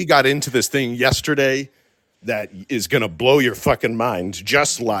God, we got into this thing yesterday that is going to blow your fucking mind,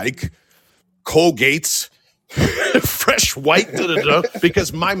 just like Colgate's fresh white,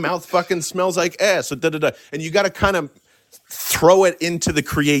 because my mouth fucking smells like ass. And you got to kind of throw it into the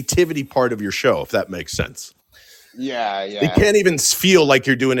creativity part of your show, if that makes sense. Yeah. It can't even feel like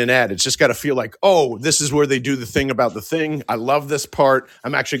you're doing an ad. It's just got to feel like, oh, this is where they do the thing about the thing. I love this part.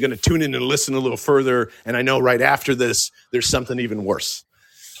 I'm actually going to tune in and listen a little further. And I know right after this, there's something even worse.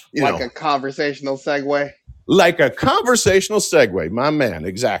 A conversational segue? Like a conversational segue, my man.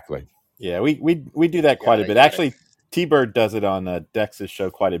 Exactly. Yeah, we do that quite a bit. Actually, T-Bird does it on Dex's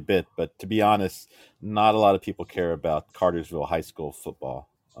show quite a bit. But to be honest, not a lot of people care about Cartersville High School football.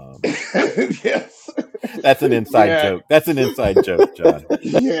 Yes. That's an inside joke. That's an inside joke, John.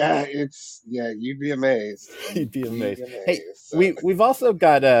 You'd be amazed. You'd be amazed. Hey, we've also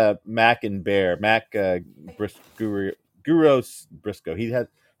got Mac and Bear. Mac Guru Briscoe. He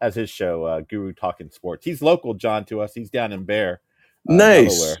has his show, Guru Talkin Sports. He's local, John, to us. He's down in Bear,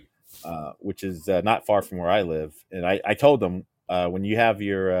 nice, Delaware, which is not far from where I live. And I told him, when you have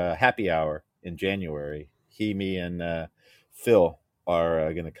your happy hour in January, me and Phil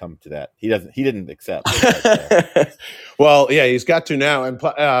are going to come to that. He didn't accept. But, well, yeah, he's got to now. And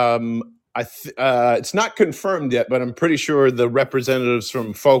it's not confirmed yet, but I'm pretty sure the representatives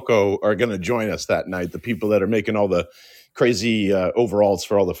from FOCO are going to join us that night. The people that are making all the crazy overalls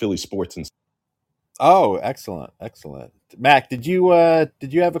for all the Philly sports and stuff. Oh, excellent. Mac, did you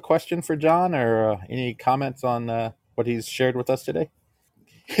have a question for John, or any comments on what he's shared with us today?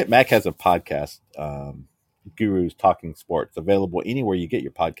 Mac has a podcast, Guru's Talkin Sports, available anywhere you get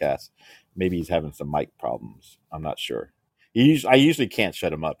your podcast. Maybe he's having some mic problems. I'm not sure. I usually can't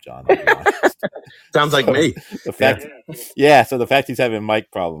shut him up, John. Sounds like me. So the fact he's having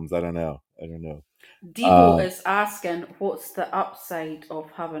mic problems, I don't know. Debo is asking, what's the upside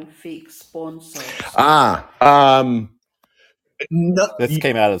of having fake sponsors? This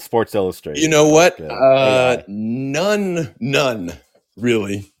came out of Sports Illustrated. You know what? None,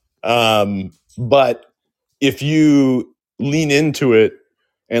 really. But if you lean into it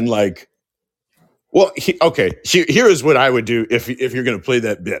and here is what I would do if you're going to play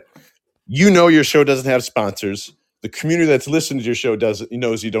that bit. Your show doesn't have sponsors. The community that's listening to your show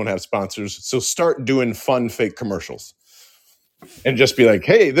knows you don't have sponsors. So start doing fun fake commercials and just be like,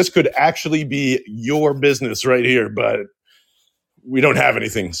 hey, this could actually be your business right here, but we don't have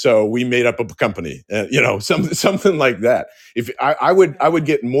anything. So we made up a company, something like that. If I would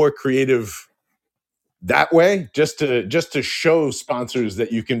get more creative that way, just to show sponsors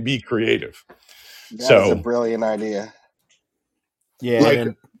that you can be creative. That's a brilliant idea. Yeah,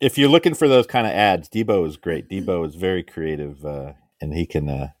 and if you're looking for those kind of ads, Debo is great. Debo is very creative, and he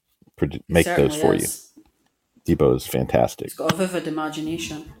can make those for you. Debo is fantastic. He's got a vivid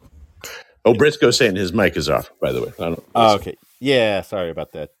imagination. Oh, Briscoe's saying his mic is off, by the way. Okay. Yeah, sorry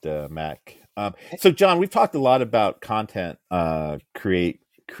about that, Mac. So, John, we've talked a lot about content creation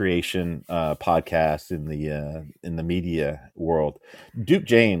podcasts in the media world. Duke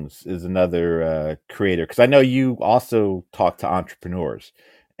James is another creator, because I know you also talk to entrepreneurs,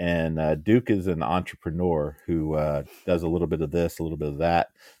 and Duke is an entrepreneur who does a little bit of this, a little bit of that.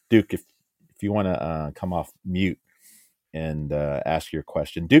 Duke, if you want to come off mute and ask your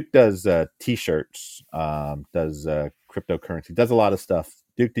question. Duke does t-shirts, does cryptocurrency, does a lot of stuff.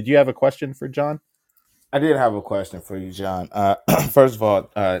 Duke, did you have a question for John? I did have a question for you, John. First of all,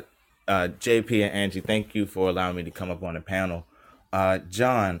 JP and Angie, thank you for allowing me to come up on the panel.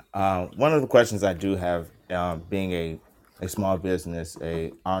 John, one of the questions I do have, being a small business,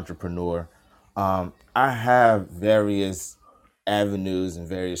 a entrepreneur, I have various avenues and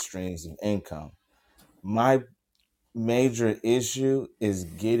various streams of income. My major issue is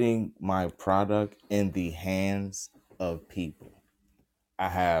getting my product in the hands of people. I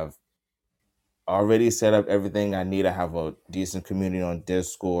have already set up everything I need. I have a decent community on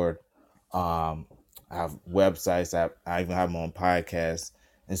Discord. I have websites. I even have my own podcast.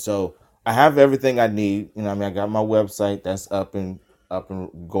 And so I have everything I need. You know what I mean? I got my website that's up and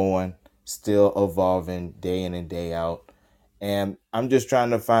going, still evolving day in and day out. And I'm just trying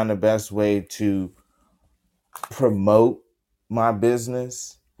to find the best way to promote my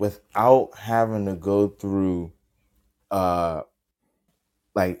business without having to go through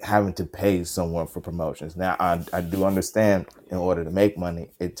like having to pay someone for promotions. Now I do understand, in order to make money,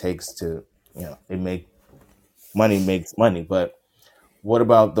 it takes to, money makes money. But what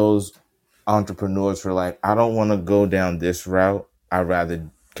about those entrepreneurs who are like, I don't want to go down this route. I'd rather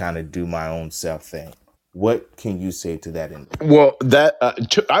kind of do my own self thing. What can you say to that? Well, that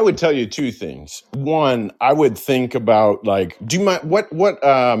I would tell you two things. One, I would think about, like, do you mind what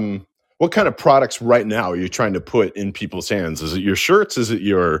kind of products right now are you trying to put in people's hands? Is it your shirts? Is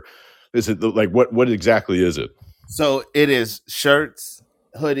it like what exactly is it? So it is shirts,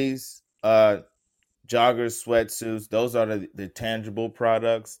 hoodies, joggers, sweatsuits. Those are the tangible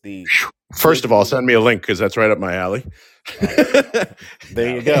products. First of all, send me a link, because that's right up my alley.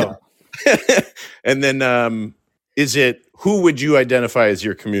 There you go. And then who would you identify as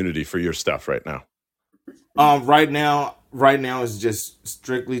your community for your stuff right now? Right now it's just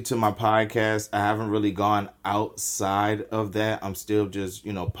strictly to my podcast. I haven't really gone outside of that. I'm still just,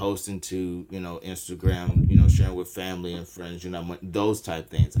 posting to, Instagram, sharing with family and friends, those type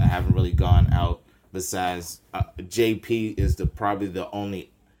things. I haven't really gone out. Besides, JP is probably the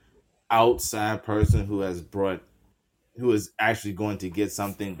only outside person who is actually going to get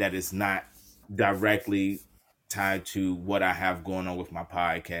something that is not directly tied to what I have going on with my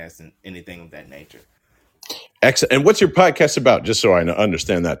podcast and anything of that nature. Excellent. And what's your podcast about? Just so I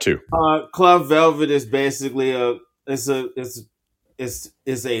understand that too. Club Velvet is basically it's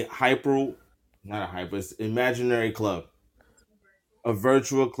imaginary club, a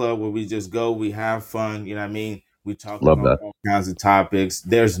virtual club where we just go, we have fun. You know what I mean? We talk about all kinds of topics.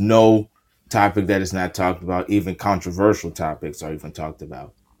 There's no topic that is not talked about. Even controversial topics are even talked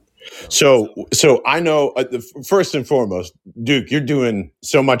about. So I know, first and foremost, Duke, you're doing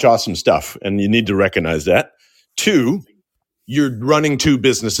so much awesome stuff, and you need to recognize that. 2, you're running 2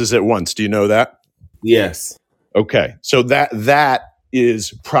 businesses at once. Do you know that? Yes. Okay. So that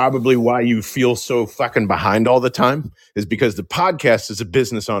is probably why you feel so fucking behind all the time, is because the podcast is a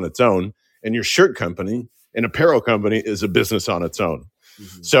business on its own, and your shirt company, an apparel company, is a business on its own.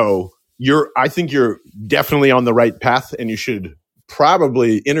 Mm-hmm. So I think you're definitely on the right path, and you should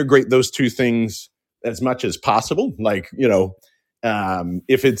probably integrate those 2 things as much as possible. Like,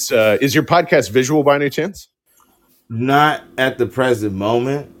 if it's, is your podcast visual by any chance? Not at the present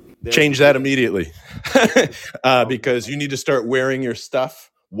moment. Change that immediately. Because you need to start wearing your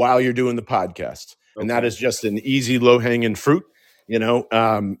stuff while you're doing the podcast. Okay. And that is just an easy, low-hanging fruit.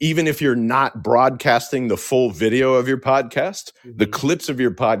 Even if you're not broadcasting the full video of your podcast, mm-hmm. the clips of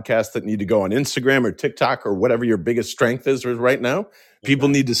your podcast that need to go on Instagram or TikTok or whatever your biggest strength is right now, people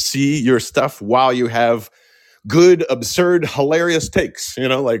need to see your stuff while you have good, absurd, hilarious takes,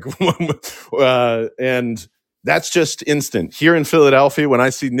 and that's just instant. Here in Philadelphia, when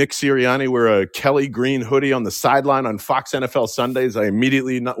I see Nick Sirianni wear a Kelly green hoodie on the sideline on Fox NFL Sundays, I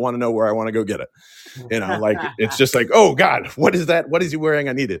immediately want to know where I want to go get it. It's just like, oh God, what is that? What is he wearing?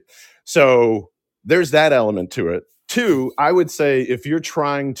 I need it. So there's that element to it. 2, I would say, if you're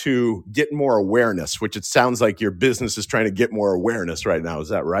trying to get more awareness, which it sounds like your business is trying to get more awareness right now. Is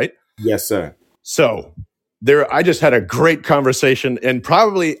that right? Yes, sir. So I just had a great conversation and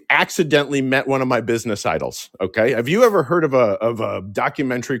probably accidentally met one of my business idols. Okay. Have you ever heard of a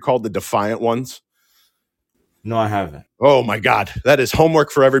documentary called The Defiant Ones? No, I haven't. Oh my God. That is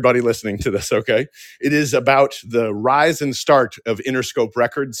homework for everybody listening to this, okay? It is about the rise and start of Interscope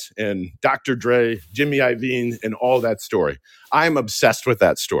Records and Dr. Dre, Jimmy Iovine, and all that story. I'm obsessed with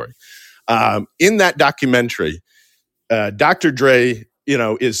that story. In that documentary, Dr. Dre,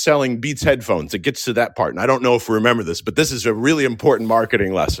 is selling Beats headphones. It gets to that part. And I don't know if we remember this, but this is a really important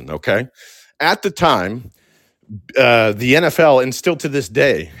marketing lesson, okay? At the time, the NFL, and still to this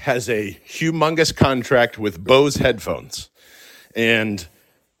day, has a humongous contract with Bose headphones. And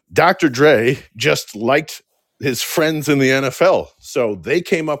Dr. Dre just liked his friends in the NFL. So they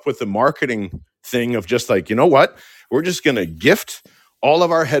came up with the marketing thing of just like, you know what? We're just going to gift all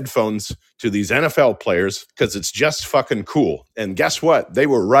of our headphones to these NFL players because it's just fucking cool. And guess what? They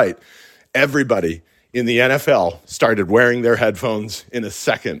were right. Everybody in the NFL started wearing their headphones in a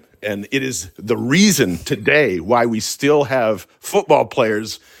second. And it is the reason today why we still have football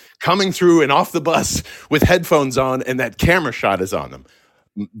players coming through and off the bus with headphones on and that camera shot is on them.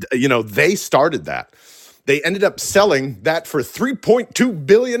 They started that. They ended up selling that for $3.2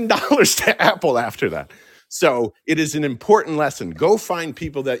 billion to Apple after that. So it is an important lesson. Go find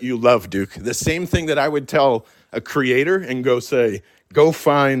people that you love, Duke. The same thing that I would tell a creator and go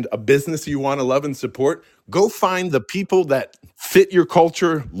find a business you want to love and support. Go find the people that fit your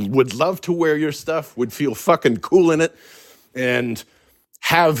culture, would love to wear your stuff, would feel fucking cool in it, and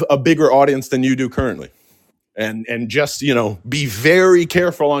have a bigger audience than you do currently. And just, be very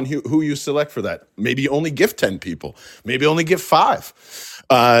careful on who you select for that. Maybe only gift 10 people. Maybe only give 5.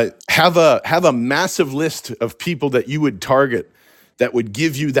 Have a massive list of people that you would target that would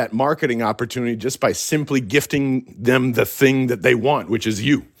give you that marketing opportunity just by simply gifting them the thing that they want, which is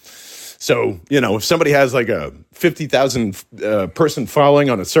you. So, if somebody has like a 50,000 person following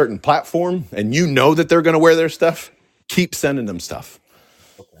on a certain platform and you know that they're going to wear their stuff, keep sending them stuff.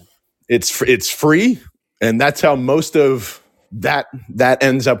 Okay. It's free. And that's how most of that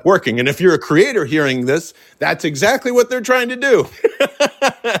ends up working. And if you're a creator hearing this, that's exactly what they're trying to do.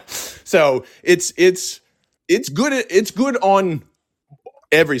 So it's good. It's good on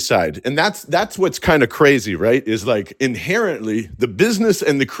every side. And that's what's kind of crazy, right? Is like inherently the business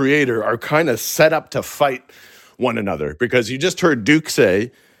and the creator are kind of set up to fight one another, because you just heard Duke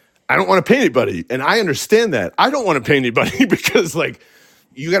say, I don't want to pay anybody. And I understand that. I don't want to pay anybody because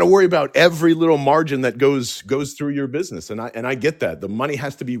you got to worry about every little margin that goes through your business. And I get that. The money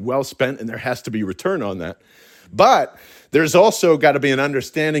has to be well spent and there has to be return on that. But there's also got to be an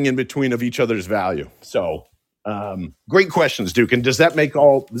understanding in between of each other's value. So great questions, Duke. And does that make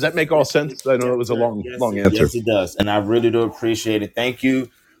all sense? I know it was a long answer. Yes, it does. And I really do appreciate it. Thank you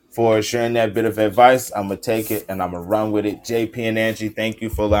for sharing that bit of advice. I'm going to take it and I'm going to run with it. JP and Angie, thank you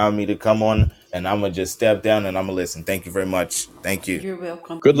for allowing me to come on, and I'm going to just step down and I'm going to listen. Thank you very much. Thank you. You're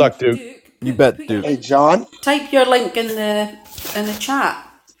welcome. Good luck, Duke. You bet, Duke. Hey, John. Type your link in the chat.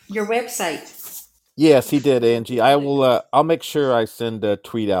 Your website. Yes, he did, Angie. I will. I'll make sure I send a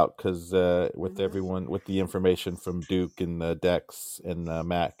tweet out because with everyone with the information from Duke and Dex and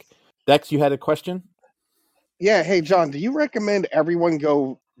Mac. Dex, you had a question? Yeah. Hey, John. Do you recommend everyone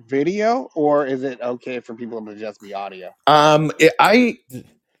go video, or is it okay for people to just be audio? I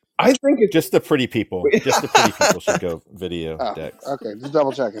think it's just the pretty people. Just the pretty people should go video. Dex. Okay, just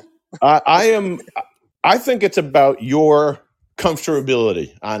double checking. I think it's about your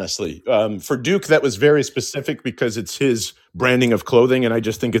comfortability, honestly. For Duke, that was very specific because it's his branding of clothing, and I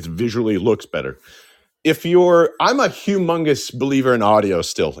just think it visually looks better. I'm a humongous believer in audio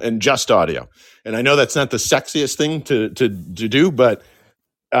still, and just audio. And I know that's not the sexiest thing to do, but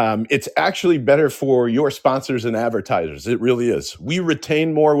it's actually better for your sponsors and advertisers. It really is. We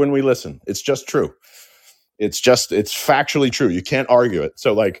retain more when we listen. It's just true. It's factually true. You can't argue it.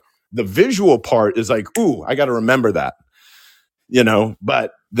 So the visual part is ooh, I got to remember that,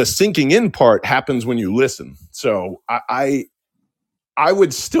 but the sinking in part happens when you listen. So I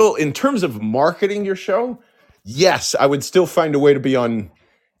would still, in terms of marketing your show, yes, I would still find a way to be on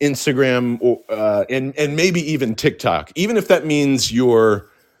Instagram or, and maybe even TikTok, even if that means you're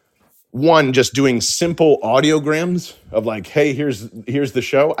just doing simple audiograms of hey, here's the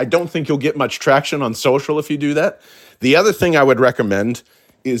show. I don't think you'll get much traction on social if you do that. The other thing I would recommend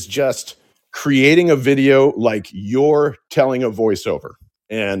is just creating a video like you're telling a voiceover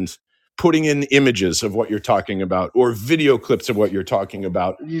and putting in images of what you're talking about or video clips of what you're talking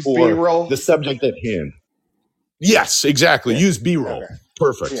about. Use or B-roll. The subject at hand. Yes, exactly. Yeah. Use B-roll. Okay.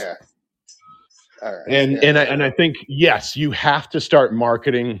 Perfect. Yeah. All right. And I think, yes, you have to start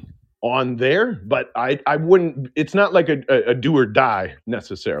marketing on there, but I wouldn't, it's not like a do or die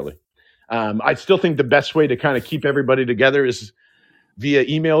necessarily. I still think the best way to kind of keep everybody together is via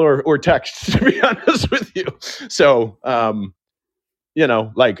email or text, to be honest with you. So,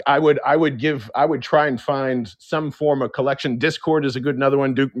 like I would try and find some form of collection. Discord is a good another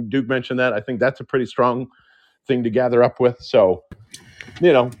one. Duke mentioned that. I think that's a pretty strong thing to gather up with. So,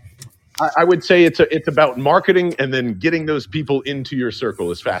 I would say it's about marketing and then getting those people into your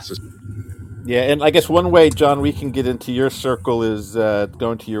circle as fast as. Yeah, and I guess one way, John, we can get into your circle is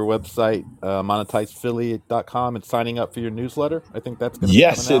going to your website, monetizeaffiliate.com, and signing up for your newsletter. I think that's going to be coming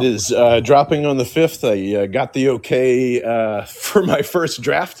out. Yes, it is dropping on the 5th. I got the okay for my first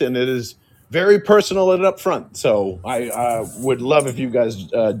draft, and it is very personal and upfront. So I would love if you guys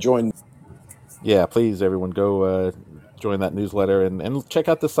join. Yeah, please, everyone, go join that newsletter and check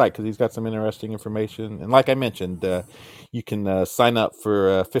out the site because he's got some interesting information. And like I mentioned, you can sign up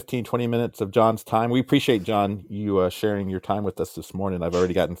for 15, 20 minutes of John's time. We appreciate, John, you sharing your time with us this morning. I've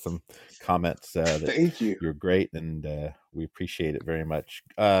already gotten some comments that Thank you. You're great, and we appreciate it very much.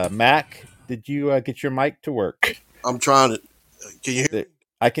 Mac, did you get your mic to work? I'm trying to. Can you hear me?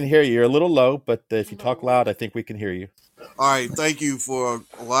 I can hear you. You're a little low, but if you talk loud, I think we can hear you. All right, thank you for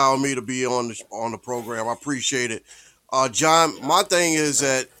allowing me to be on the program. I appreciate it. John, my thing is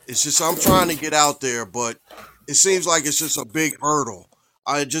that it's just I'm trying to get out there, but it seems like it's just a big hurdle.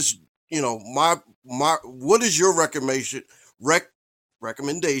 I just, my what is your recommendation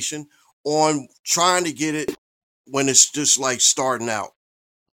on trying to get it when it's just like starting out?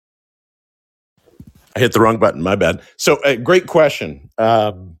 I hit the wrong button. My bad. So, great question.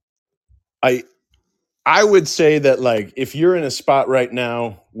 I would say that, like, if you're in a spot right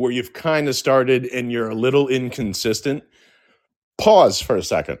now where you've kind of started and you're a little inconsistent, pause for a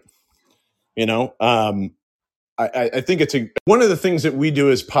second. I think it's one of the things that we do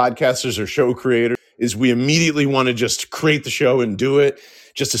as podcasters or show creators is we immediately want to just create the show and do it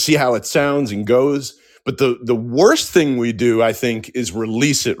just to see how it sounds and goes. But the worst thing we do, I think, is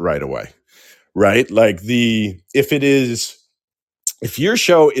release it right away, right? Like if your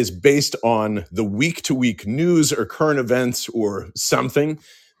show is based on the week-to-week news or current events or something,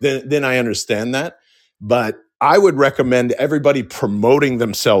 then I understand that. But I would recommend everybody promoting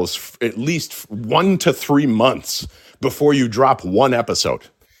themselves for at least 1 to 3 months before you drop one episode.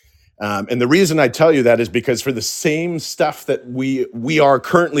 And the reason I tell you that is because for the same stuff that we are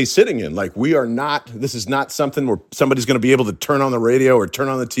currently sitting in, like this is not something where somebody's going to be able to turn on the radio or turn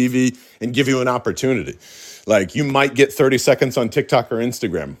on the TV and give you an opportunity. Like you might get 30 seconds on TikTok or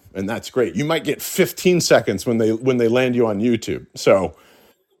Instagram, and that's great. You might get 15 seconds when they land you on YouTube. So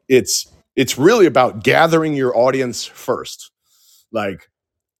it's really about gathering your audience first. Like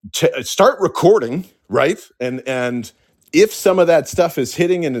start recording, right? And if some of that stuff is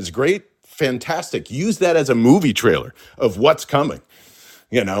hitting and is great, fantastic. Use that as a movie trailer of what's coming.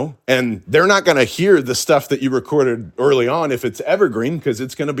 And they're not going to hear the stuff that you recorded early on if it's evergreen, because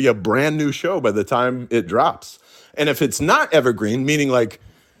it's going to be a brand new show by the time it drops. And if it's not evergreen, meaning like,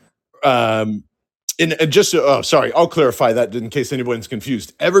 I'll clarify that in case anyone's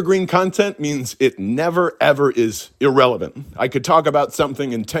confused. Evergreen content means it never, ever is irrelevant. I could talk about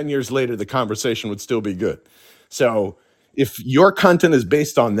something and 10 years later, the conversation would still be good. So if your content is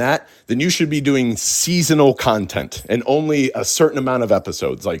based on that, then you should be doing seasonal content and only a certain amount of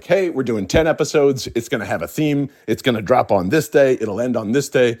episodes. Like, hey, we're doing 10 episodes. It's going to have a theme. It's going to drop on this day. It'll end on this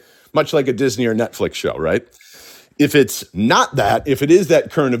day, much like a Disney or Netflix show, right? If it's not that, if it is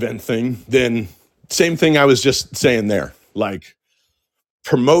that current event thing, then same thing I was just saying there. Like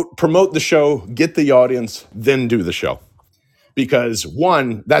promote the show, get the audience, then do the show. Because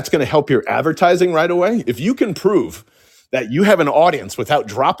one, that's going to help your advertising right away. If you can prove that you have an audience without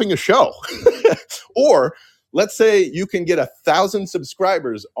dropping a show. Or let's say you can get 1,000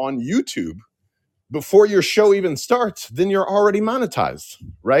 subscribers on YouTube before your show even starts, then you're already monetized,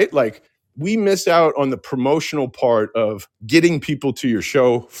 right? Like we miss out on the promotional part of getting people to your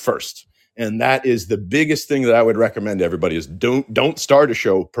show first. And that is the biggest thing that I would recommend to everybody is don't start a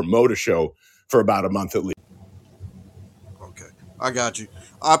show, promote a show for about a month at least. Okay, I got you.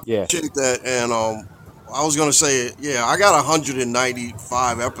 I appreciate that. And I was going to say, I got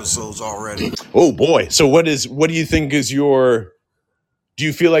 195 episodes already. Oh boy. So what do you think is do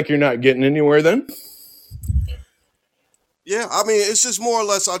you feel like you're not getting anywhere then? Yeah, I mean, it's just more or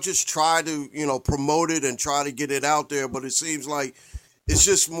less, I just try to, promote it and try to get it out there. But it seems like it's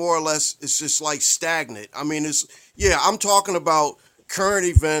just more or less, it's just like stagnant. I mean, I'm talking about current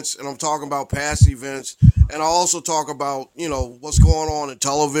events and I'm talking about past events. And I also talk about, what's going on in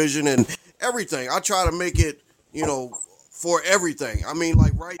television and everything. I try to make it, for everything. I mean,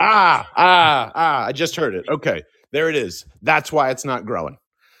 like right now. I just heard it. Okay, there it is. That's why it's not growing.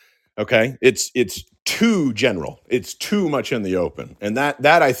 Okay, it's too general. It's too much in the open, and that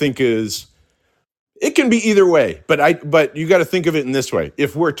I think is, it can be either way. But you got to think of it in this way: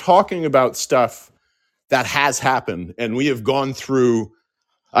 if we're talking about stuff that has happened, and we have gone through,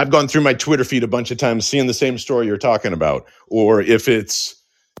 I've gone through my Twitter feed a bunch of times, seeing the same story you're talking about, or if it's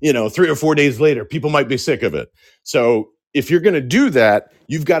 3 or 4 days later, people might be sick of it. So if you're going to do that,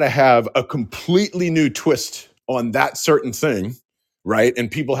 you've got to have a completely new twist on that certain thing. Right. And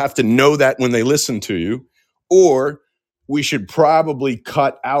people have to know that when they listen to you, or we should probably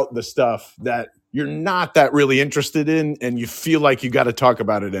cut out the stuff that you're not that really interested in and you feel like you got to talk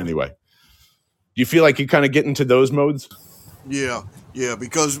about it anyway. Do you feel like you kind of get into those modes? Yeah,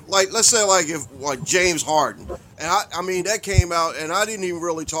 because let's say if James Harden, and I mean that came out and I didn't even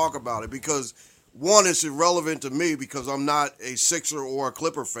really talk about it because one, it's irrelevant to me because I'm not a Sixer or a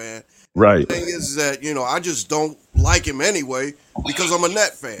Clipper fan. Right. The thing is that, I just don't like him anyway because I'm a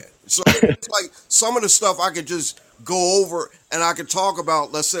Net fan. So it's like some of the stuff I could just go over and I could talk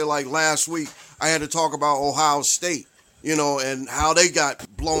about. Let's say like last week, I had to talk about Ohio State, and how they got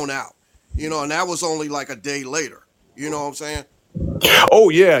blown out, and that was only like a day later. You know what I'm saying? Oh,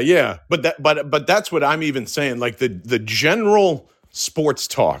 yeah. But that's what I'm even saying. Like the general sports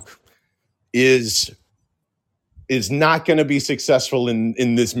talk is not going to be successful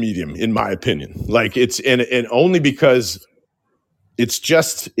in this medium, in my opinion. Like it's and only because it's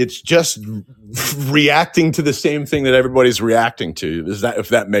just reacting to the same thing that everybody's reacting to. If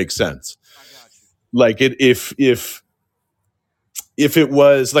that makes sense? Like if it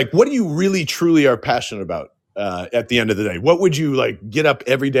was like, what do you really truly are passionate about at the end of the day? What would you like get up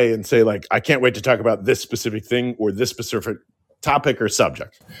every day and say like, I can't wait to talk about this specific thing or this specific topic or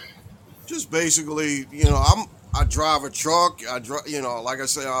subject? Just basically, I drive a truck. I drive, like I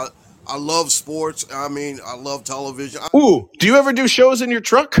say, I love sports. I mean, I love television. Ooh, do you ever do shows in your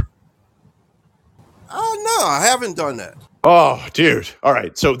truck? No, I haven't done that. Oh, dude. All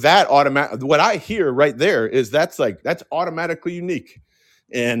right. So that what I hear right there is that's automatically unique.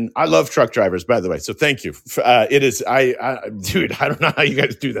 And I love truck drivers, by the way. So thank you. It is, dude, I don't know how you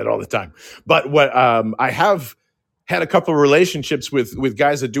guys do that all the time, but what I have had a couple of relationships with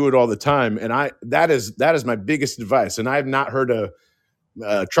guys that do it all the time. And that is my biggest advice. And I have not heard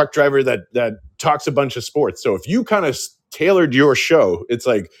a truck driver that talks a bunch of sports. So if you kind of tailored your show, it's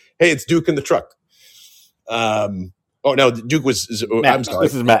like, hey, it's Duke in the truck. Oh no, Duke was. Matt, I'm sorry.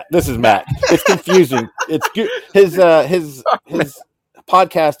 This is Matt. It's confusing. It's his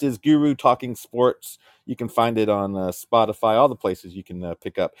podcast is Guru Talking Sports. You can find it on Spotify, all the places you can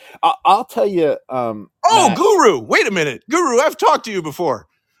pick up. I'll tell you. Matt, Guru! Wait a minute, Guru! I've talked to you before.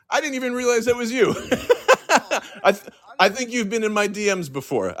 I didn't even realize that was you. I think you've been in my DMs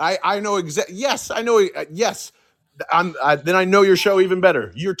before. I know exactly. Yes, I know. Yes, then I know your show even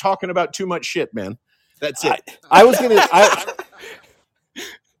better. You're talking about too much shit, man. That's it. I was gonna.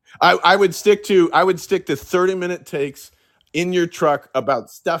 I would stick to 30-minute takes in your truck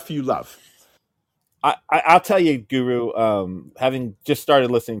about stuff you love. I'll tell you, Guru. Having just started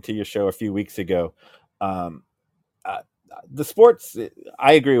listening to your show a few weeks ago, the sports.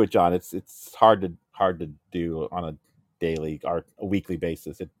 I agree with John. It's hard to do on a daily or a weekly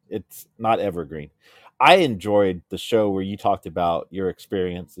basis. It's not evergreen. I enjoyed the show where you talked about your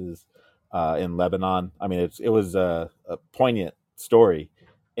experiences in Lebanon. I mean, it was a poignant story,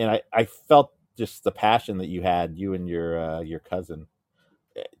 and I felt just the passion that you had, you and your cousin,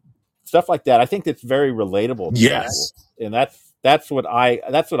 stuff like that. I think it's very relatable to yes people, and that's what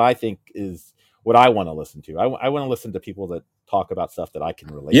I think is what I want to listen to. I want to listen to people that talk about stuff that I can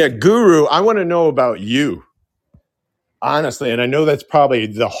relate to. Guru, I want to know about you, honestly, and I know that's probably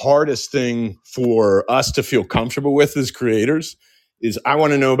the hardest thing for us to feel comfortable with as creators, is I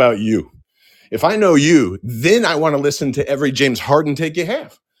want to know about you. If I know you, then I want to listen to every James Harden take you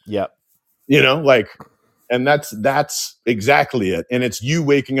have. Yep. And that's exactly it. And it's you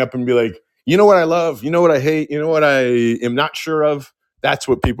waking up and be like, you know what I love? You know what I hate? You know what I am not sure of? That's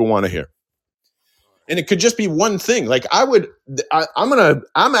what people want to hear. And it could just be one thing. Like I'm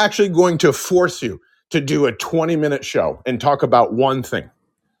actually going to force you to do a 20-minute show and talk about one thing,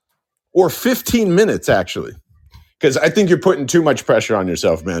 or 15 minutes actually. Because I think you're putting too much pressure on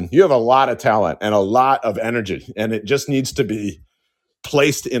yourself, man. You have a lot of talent and a lot of energy, and it just needs to be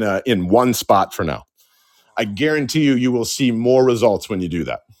placed in one spot for now. I guarantee you will see more results when you do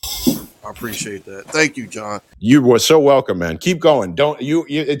that. I appreciate that. Thank you, John. You were so welcome, man. Keep going.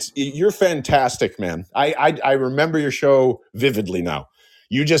 You're fantastic, man. I remember your show vividly now.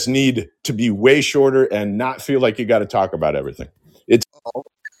 You just need to be way shorter and not feel like you got to talk about everything.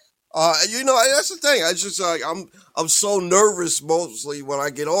 That's the thing. I just like I'm so nervous mostly when I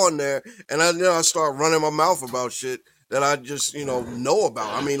get on there, and I start running my mouth about shit that I just know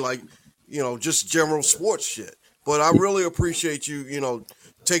about. I mean, like just general sports shit. But I really appreciate you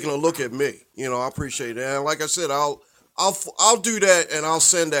taking a look at me. I appreciate it, and like I said, I'll do that, and I'll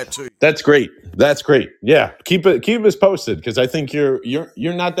send that to you. That's great. That's great. Yeah, keep us posted because I think you're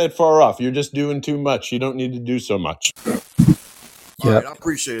not that far off. You're just doing too much. You don't need to do so much. All right, I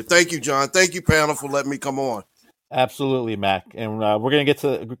appreciate it. Thank you, John. Thank you, panel, for letting me come on. Absolutely, Mac. And we're gonna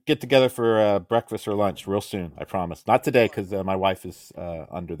get together for breakfast or lunch real soon. I promise. Not today because my wife is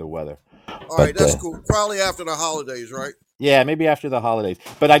under the weather. All right, that's cool. Probably after the holidays, right? Yeah, maybe after the holidays.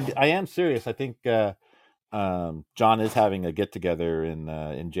 But I am serious. I think John is having a get together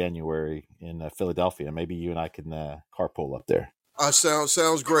in January in Philadelphia. Maybe you and I can carpool up there.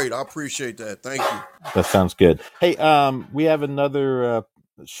 Sounds great. I appreciate that. Thank you. That sounds good. Hey, we have another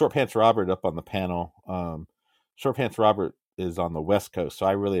Short Pants Robert up on the panel. Short Pants Robert is on the West Coast, so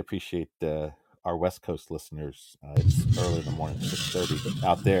I really appreciate our West Coast listeners. It's early in the morning, 6:30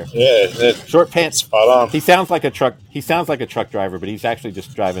 out there. Yeah, Short Pants. Spot on. He sounds like a truck driver, but he's actually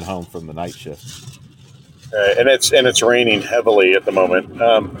just driving home from the night shift. And it's raining heavily at the moment.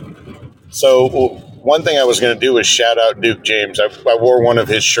 So one thing I was going to do is shout out Duke James. I wore one of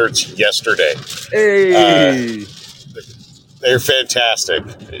his shirts yesterday. Hey, they're fantastic,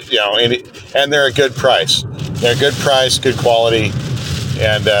 and they're a good price. They're a good price, good quality,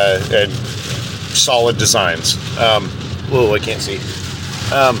 and solid designs. I can't see.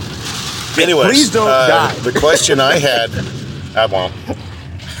 Anyways, please don't die. The question I had, I won't.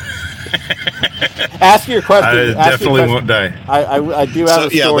 Ask your question. I definitely won't die. I do have a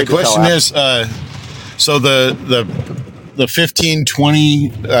story. The question is, so the 15, 20,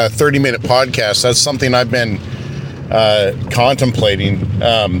 30-minute podcast, that's something I've been contemplating.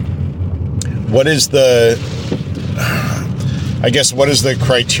 What is the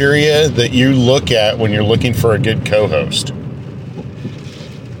criteria that you look at when you're looking for a good co-host?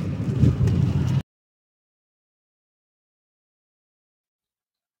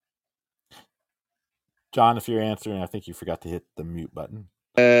 John, if you're answering, I think you forgot to hit the mute button.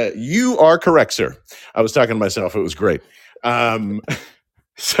 You are correct, sir. I was talking to myself. It was great.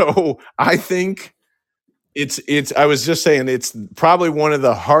 So I think I was just saying it's probably one of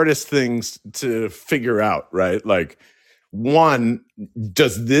the hardest things to figure out, right? Like, one,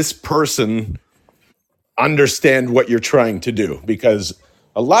 does this person understand what you're trying to do? Because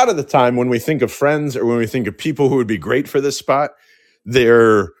a lot of the time when we think of friends or when we think of people who would be great for this spot,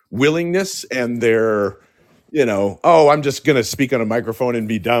 their willingness and their, I'm just going to speak on a microphone and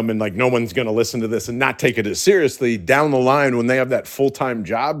be dumb and like no one's going to listen to this and not take it as seriously down the line when they have that full-time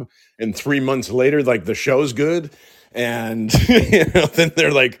job and 3 months later, like the show's good. And, then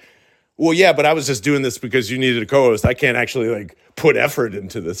they're like, well, yeah, but I was just doing this because you needed a co-host. I can't actually like put effort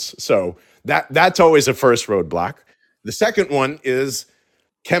into this. So that's always a first roadblock. The second one is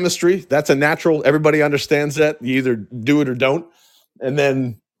chemistry. That's a natural. Everybody understands that. You either do it or don't. And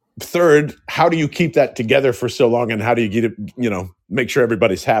then third, how do you keep that together for so long and how do you get it, make sure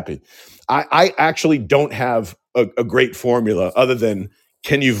everybody's happy? I actually don't have a great formula other than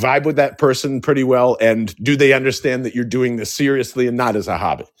can you vibe with that person pretty well and do they understand that you're doing this seriously and not as a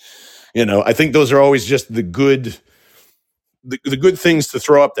hobby? I think those are always just the good things to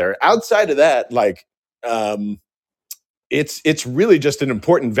throw up there. Outside of that, like it's really just an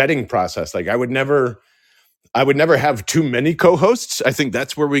important vetting process. Like I would never have too many co-hosts. I think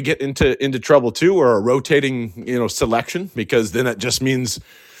that's where we get into trouble too, or a rotating, selection, because then it just means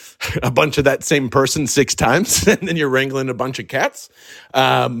a bunch of that same person 6 times, and then you're wrangling a bunch of cats.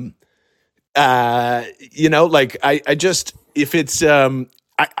 If it's,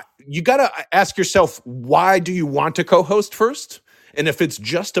 you got to ask yourself, why do you want to co-host first? And if it's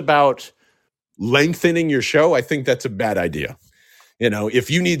just about lengthening your show, I think that's a bad idea.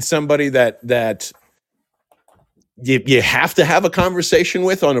 If you need somebody that you have to have a conversation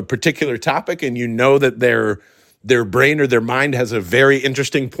with on a particular topic and that their brain or their mind has a very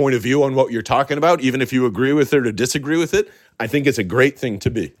interesting point of view on what you're talking about, even if you agree with it or disagree with it, I think it's a great thing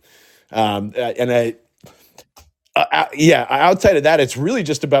to be. Outside of that, it's really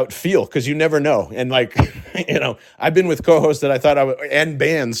just about feel, because you never know. And like, I've been with co-hosts that I thought and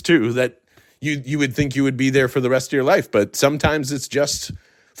bands too, that you would think you would be there for the rest of your life. But sometimes it's just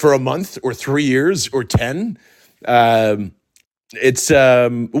for a month or 3 years or 10. Can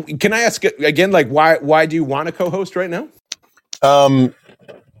I ask again, like why do you want a co-host right now?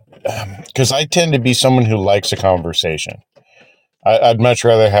 Because I tend to be someone who likes a conversation. I'd much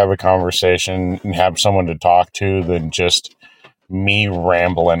rather have a conversation and have someone to talk to than just me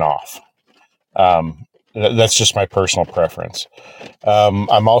rambling off. That's just my personal preference.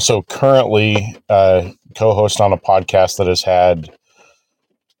 I'm also currently co-host on a podcast that has had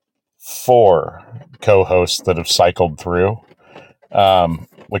 4 co-hosts that have cycled through,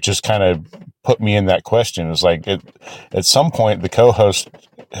 which has kind of put me in that question. It's like at some point the co-host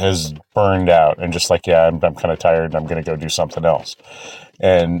has burned out and just like, yeah, I'm kind of tired and I'm going to go do something else.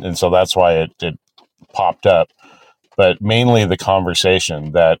 And so that's why it popped up. But mainly the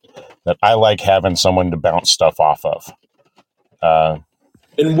conversation that I like having someone to bounce stuff off of.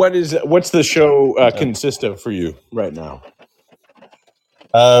 And what's the show consist of for you right now?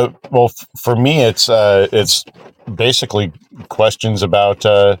 Well, for me, it's basically questions about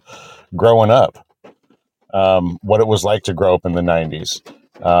growing up, what it was like to grow up in the 90s.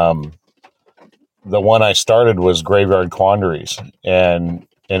 The one I started was Graveyard Quandaries, and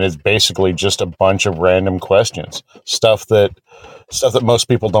it's basically just a bunch of random questions, stuff that most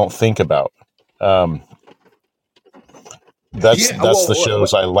people don't think about. That's the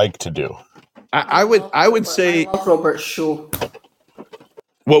shows I like to do. I would say I love Robert's show.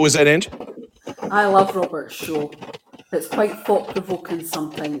 What was that, Ange? I love Robert's show. It's quite thought-provoking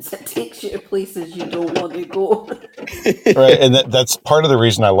sometimes. It takes you to places you don't want to go. Right, and that's part of the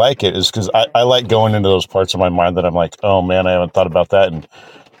reason I like it is because I like going into those parts of my mind that I'm like, oh man, I haven't thought about that in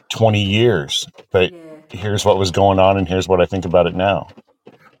 20 years. But here's what was going on and here's what I think about it now.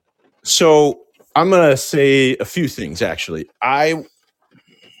 So I'm going to say a few things, actually. I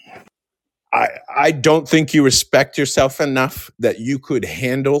don't think you respect yourself enough that you could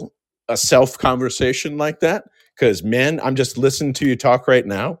handle a self-conversation like that. Because, man, I'm just listening to you talk right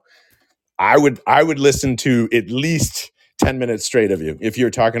now. I would listen to at least 10 minutes straight of you if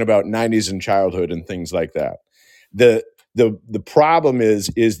you're talking about 90s and childhood and things like that. The problem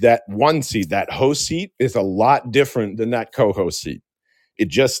is that one seat, that host seat, is a lot different than that co-host seat. It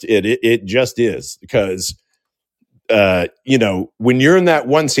just is because when you're in that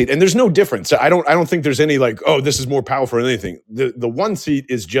one seat, and there's no difference. I don't think there's any like, oh, this is more powerful than anything. The one seat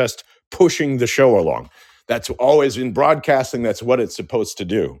is just pushing the show along. That's always in broadcasting. That's what it's supposed to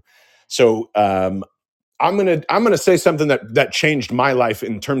do. So I'm gonna say something that changed my life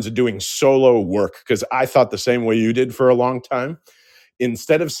in terms of doing solo work, because I thought the same way you did for a long time.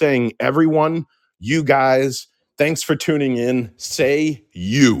 Instead of saying everyone, you guys, thanks for tuning in, say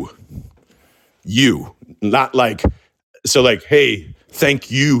you, not like, so like, hey, thank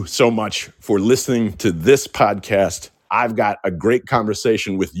you so much for listening to this podcast. I've got a great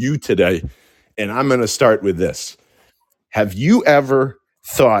conversation with you today. And I'm going to start with this. Have you ever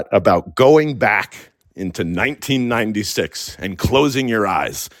thought about going back into 1996 and closing your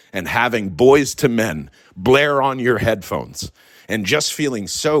eyes and having Boys to Men blare on your headphones and just feeling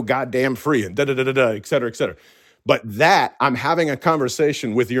so goddamn free and et cetera, et cetera? But that I'm having a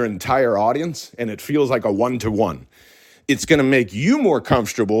conversation with your entire audience and it feels like a one-to-one. It's going to make you more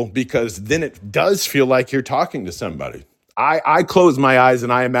comfortable because then it does feel like you're talking to somebody. I close my eyes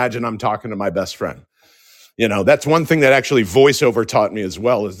and I imagine I'm talking to my best friend. That's one thing that actually voiceover taught me as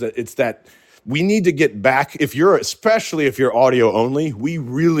well, is that it's that we need to get back, especially if you're audio only, we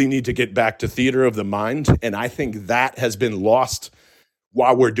really need to get back to theater of the mind. And I think that has been lost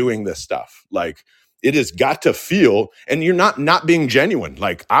while we're doing this stuff. Like, it has got to feel, and you're not being genuine.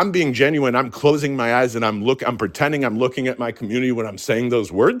 Like, I'm being genuine. I'm closing my eyes and I'm pretending I'm looking at my community when I'm saying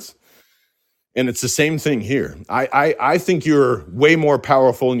those words. And it's the same thing here. I think you're way more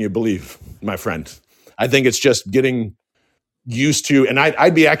powerful than you believe, my friend. I think it's just getting used to, and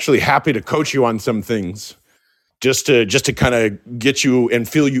I'd be actually happy to coach you on some things just to kind of get you and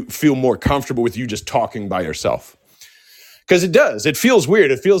feel more comfortable with you just talking by yourself. Because it does. It feels weird.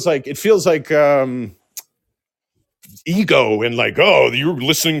 It feels like ego and like, oh, you're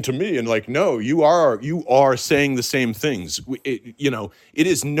listening to me, and like, no, you are saying the same things. It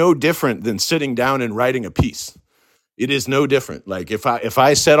is no different than sitting down and writing a piece. It is no different. Like, if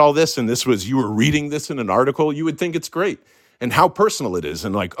I said all this and you were reading this in an article, you would think it's great and how personal it is,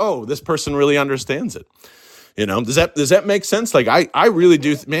 and like, oh, this person really understands it. Does that make sense? Like, I really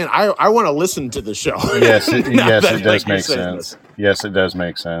do, man. I want to listen to the show. Yes, it does make sense. Yes, it does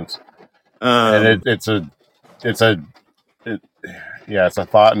make sense. And it's a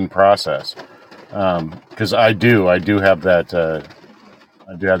thought and process. Because I do have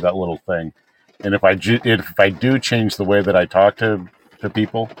that little thing, and if I do change the way that I talk to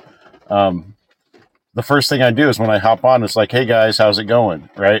people, the first thing I do is when I hop on, it's like, hey guys, how's it going?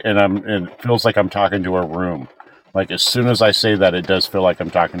 Right. And it feels like I'm talking to a room. Like, as soon as I say that, it does feel like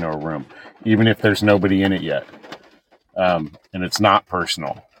I'm talking to a room, even if there's nobody in it yet. And it's not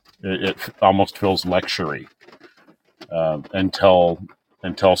personal. It almost feels lectury. until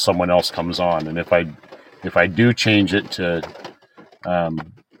someone else comes on. And if I do change it to,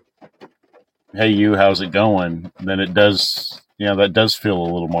 hey, you, how's it going? Then it does, that does feel a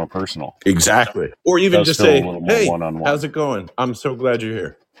little more personal. Exactly. Or even just say, hey, one-on-one. How's it going? I'm so glad you're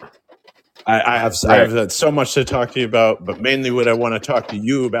here. I have so much to talk to you about, but mainly what I want to talk to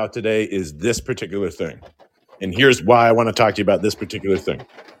you about today is this particular thing. And here's why I want to talk to you about this particular thing.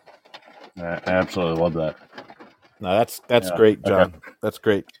 I absolutely love that. No, that's great, John. Okay. That's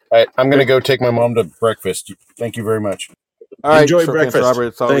great. All right, I'm going to go take my mom to breakfast. Thank you very much. All right, enjoy Short breakfast, Pants Robert.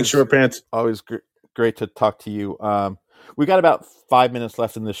 It's always, thanks, Short Pants. Always great to talk to you. We got about 5 minutes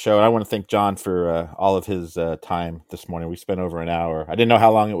left in this show, and I want to thank John for all of his time this morning. We spent over an hour. I didn't know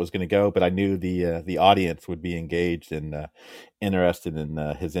how long it was going to go, but I knew the audience would be engaged and interested in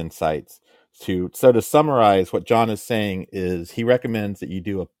his insights. So to summarize, what John is saying is he recommends that you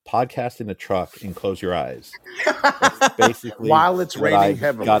do a podcast in a truck and close your eyes. That's basically while it's raining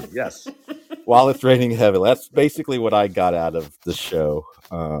heavily. Yes. While it's raining heavily. That's basically what I got out of the show.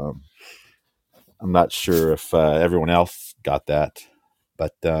 I'm not sure if everyone else got that,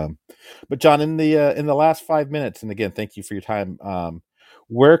 but John, in the last 5 minutes, and again, thank you for your time.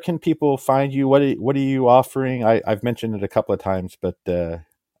 Where can people find you? What are you offering? I've mentioned it a couple of times, but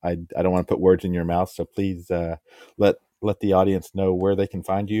I don't want to put words in your mouth. So please let the audience know where they can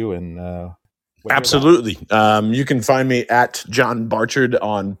find you and. Absolutely, you can find me at John Barchard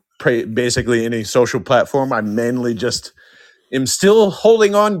on basically any social platform. I mainly just am still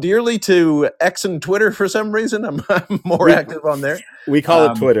holding on dearly to X and Twitter for some reason. I'm more active on there. We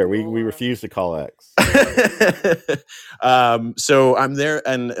call it Twitter. We refuse to call X. So I'm there.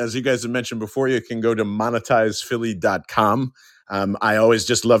 And as you guys have mentioned before, you can go to monetizephilly.com. I always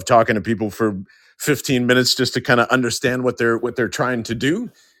just love talking to people for 15 minutes just to kind of understand what they're trying to do.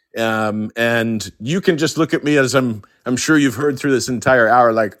 And you can just look at me as I'm sure you've heard through this entire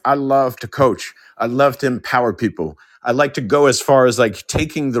hour. Like, I love to coach. I love to empower people. I like to go as far as like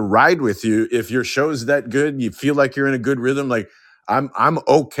taking the ride with you. If your show's that good, you feel like you're in a good rhythm. Like I'm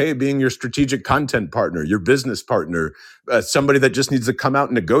okay being your strategic content partner, your business partner, somebody that just needs to come out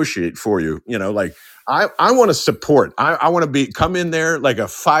and negotiate for you. Like I want to support. I want to come in there like a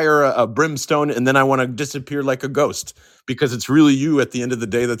fire, a brimstone, and then I want to disappear like a ghost because it's really you at the end of the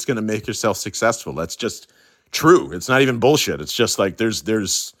day that's going to make yourself successful. That's just true. It's not even bullshit. It's just like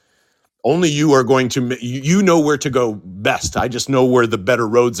there's only you are going to, you know where to go best. I just know where the better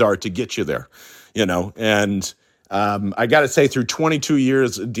roads are to get you there, and I got to say through 22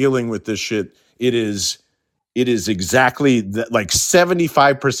 years dealing with this shit, it is exactly that, like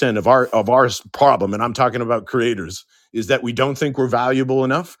 75% of our problem. And I'm talking about creators is that we don't think we're valuable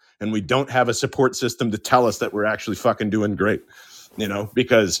enough and we don't have a support system to tell us that we're actually fucking doing great,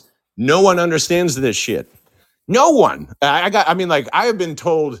 because no one understands this shit. No one. I have been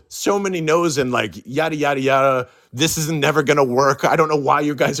told so many no's and like yada, yada, yada. This isn't never going to work. I don't know why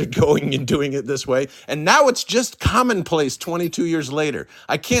you guys are going and doing it this way. And now it's just commonplace 22 years later.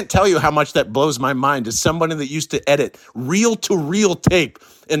 I can't tell you how much that blows my mind as somebody that used to edit reel-to-reel tape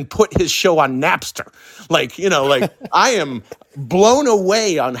and put his show on Napster. I am blown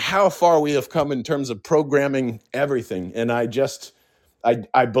away on how far we have come in terms of programming everything. And I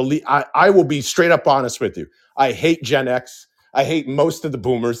believe, I will be straight up honest with you. I hate Gen X. I hate most of the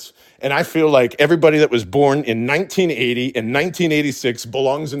boomers. And I feel like everybody that was born in 1980 and 1986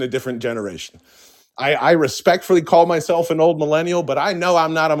 belongs in a different generation. I respectfully call myself an old millennial, but I know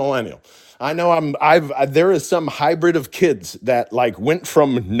I'm not a millennial. I know there is some hybrid of kids that like went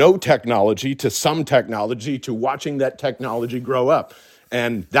from no technology to some technology to watching that technology grow up.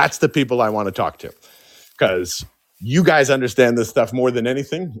 And that's the people I want to talk to, because you guys understand this stuff more than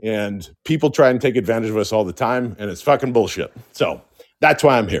anything, and people try and take advantage of us all the time, and it's fucking bullshit. So that's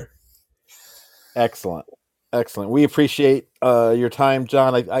why I'm here. Excellent. We appreciate your time,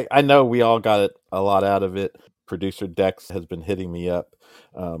 John. I know we all got a lot out of it. Producer Dex has been hitting me up.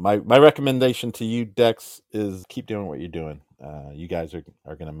 My recommendation to you, Dex, is keep doing what you're doing. You guys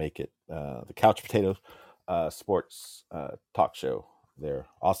are going to make it. The Couch Potato Sports talk show, they're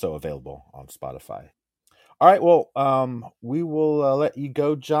also available on Spotify. All right, well, we will let you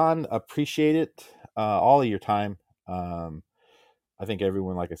go, John. Appreciate it, all of your time. I think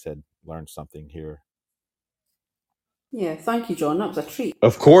everyone, like I said, learned something here. Yeah, thank you, John. That was a treat.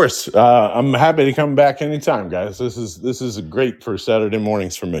 Of course, I'm happy to come back anytime, guys. This is great for Saturday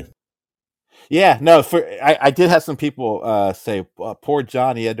mornings for me. Yeah, no, I did have some people say, poor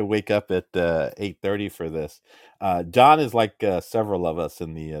John, he had to wake up at 8:30 for this. John is like several of us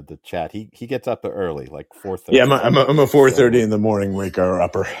in the chat. He gets up early, like 4:30. Yeah, I'm a 4:30 in the morning waker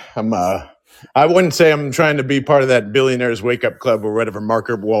upper. I'm I wouldn't say I'm trying to be part of that billionaires wake up club or whatever Mark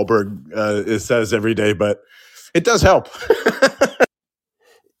Wahlberg says every day, but it does help.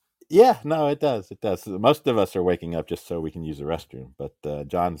 Yeah, no, it does. It does. Most of us are waking up just so we can use the restroom, but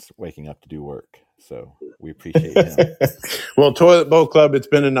John's waking up to do work, so we appreciate him. Well, Toilet Bowl Club, it's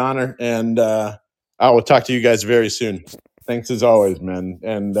been an honor, and I will talk to you guys very soon. Thanks as always, man.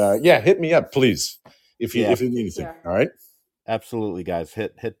 And yeah, hit me up, please, if you need anything. All right. Absolutely, guys.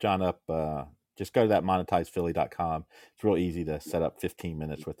 Hit John up. Just go to that monetizephilly.com. It's real easy to set up 15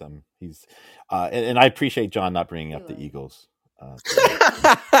 minutes with him. He's and I appreciate John not bringing up the Eagles.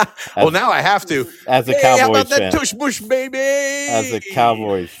 Well, now I have to. As a Hey, Cowboys how about fan, that tush bush, baby? As a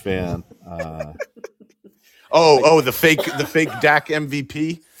Cowboys fan. The fake Dak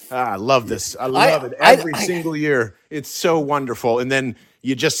MVP. I love this. I love it every single year. It's so wonderful. And then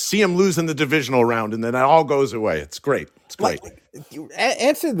you just see him lose in the divisional round, and then it all goes away. It's great. It's great.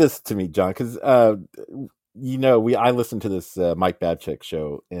 Answer this to me, John, because I listened to this Mike Babchik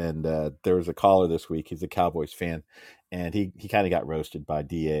show, and there was a caller this week. He's a Cowboys fan, and he kind of got roasted by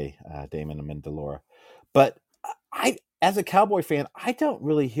DA Damon Amendola. But as a Cowboy fan, I don't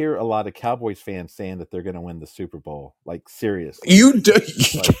really hear a lot of Cowboys fans saying that they're going to win the Super Bowl. Like, seriously, you do.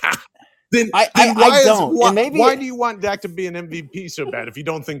 Then I don't. Why do you want Dak to be an MVP so bad if you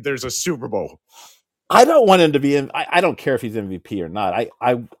don't think there's a Super Bowl? I don't want him to be in. I don't care if he's MVP or not.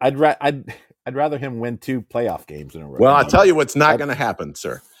 I'd rather him win 2 playoff games in a row. Well, I'll tell you what's not going to happen,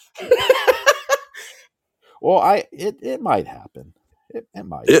 sir. Well, it might happen. It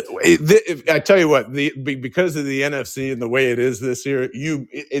might. I tell you what, because of the NFC and the way it is this year,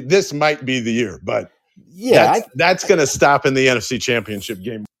 this might be the year. But yeah, that's going to stop in the NFC Championship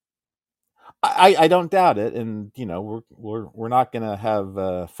game. I don't doubt it, and we're not going to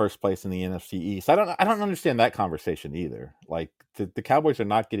have first place in the NFC East. I don't understand that conversation either. Like the Cowboys are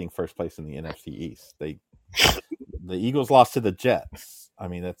not getting first place in the NFC East. The Eagles lost to the Jets. I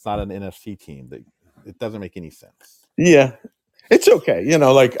mean, that's not an NFC team. It doesn't make any sense. Yeah, it's okay.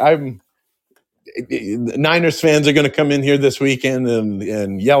 Niners fans are going to come in here this weekend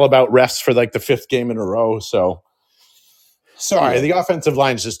and yell about refs for like the 5th game in a row. So. Sorry, the offensive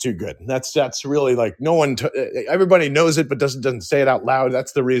line is just too good. That's really like no one. Everybody knows it, but doesn't say it out loud.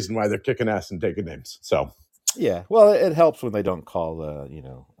 That's the reason why they're kicking ass and taking names. So yeah, well, it helps when they don't call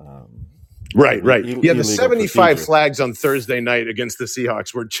right. The 75 flags on Thursday night against the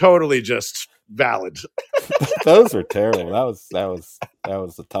Seahawks were totally just valid. Those are terrible. That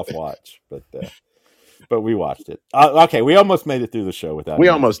was a tough watch, but we watched it. Okay, we almost made it through the show without. We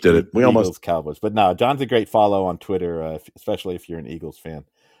almost did it. We Eagles, almost Cowboys, but no, John's a great follow on Twitter, especially if you're an Eagles fan.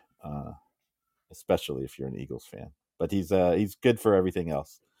 But he's good for everything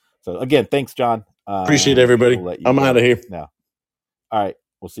else. So again, thanks, John. Appreciate everybody. I'm out of here now. All right,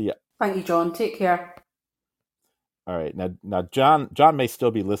 we'll see you. Thank you, John. Take care. All right, now John may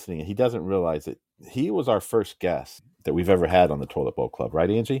still be listening, and he doesn't realize it. He was our first guest that we've ever had on the Toilet Bowl Club, right,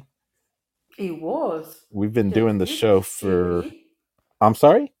 Angie? He was. We've been doing the show for. I'm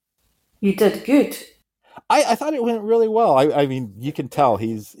sorry? You did good. I thought it went really well. I mean, you can tell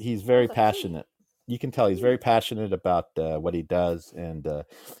he's very passionate. You can tell he's very passionate about what he does, and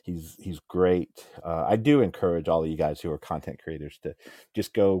he's great. I do encourage all of you guys who are content creators to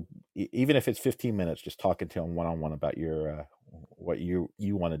just go, even if it's 15 minutes, just talking to him one-on-one about your what you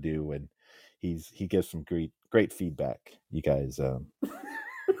want to do, and he gives some great feedback. You guys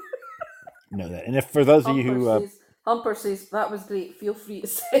know that. And if for those of you who Humper says that was great, feel free to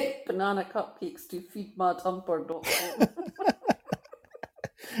send banana cupcakes to feedmadhumper.com.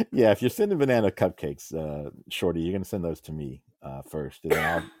 Yeah, if you're sending banana cupcakes, Shorty, you're gonna send those to me first, and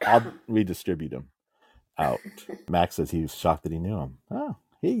then I'll redistribute them out. Max says he was shocked that he knew him. Oh,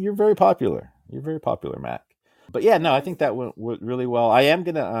 hey, you're very popular. You're very popular, Mac. But yeah, no, I think that went really well. I am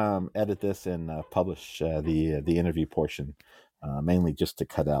gonna edit this and publish the interview portion. Mainly just to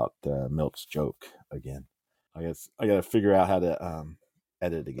cut out Milt's joke again. I guess I got to figure out how to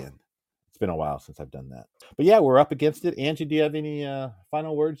edit again. It's been a while since I've done that. But yeah, we're up against it. Angie, do you have any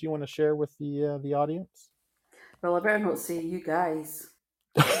final words you want to share with the audience? Well, I better not say you guys.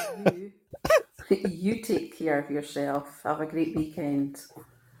 You take care of yourself. Have a great weekend.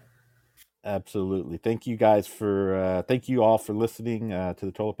 Absolutely. Thank you guys thank you all for listening to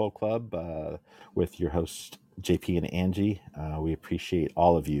the Toilet Bowl Club with your hosts JP and Angie. We appreciate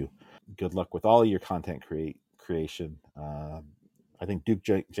all of you. Good luck with all of your content creation. I think Duke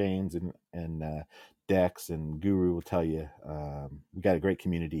James and Dex and Guru will tell you we got a great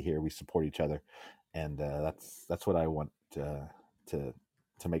community here. We support each other, and that's what I want to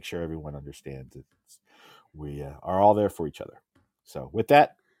make sure everyone understands. We are all there for each other. So with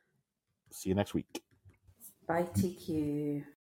that, See you next week. Bye, TQ.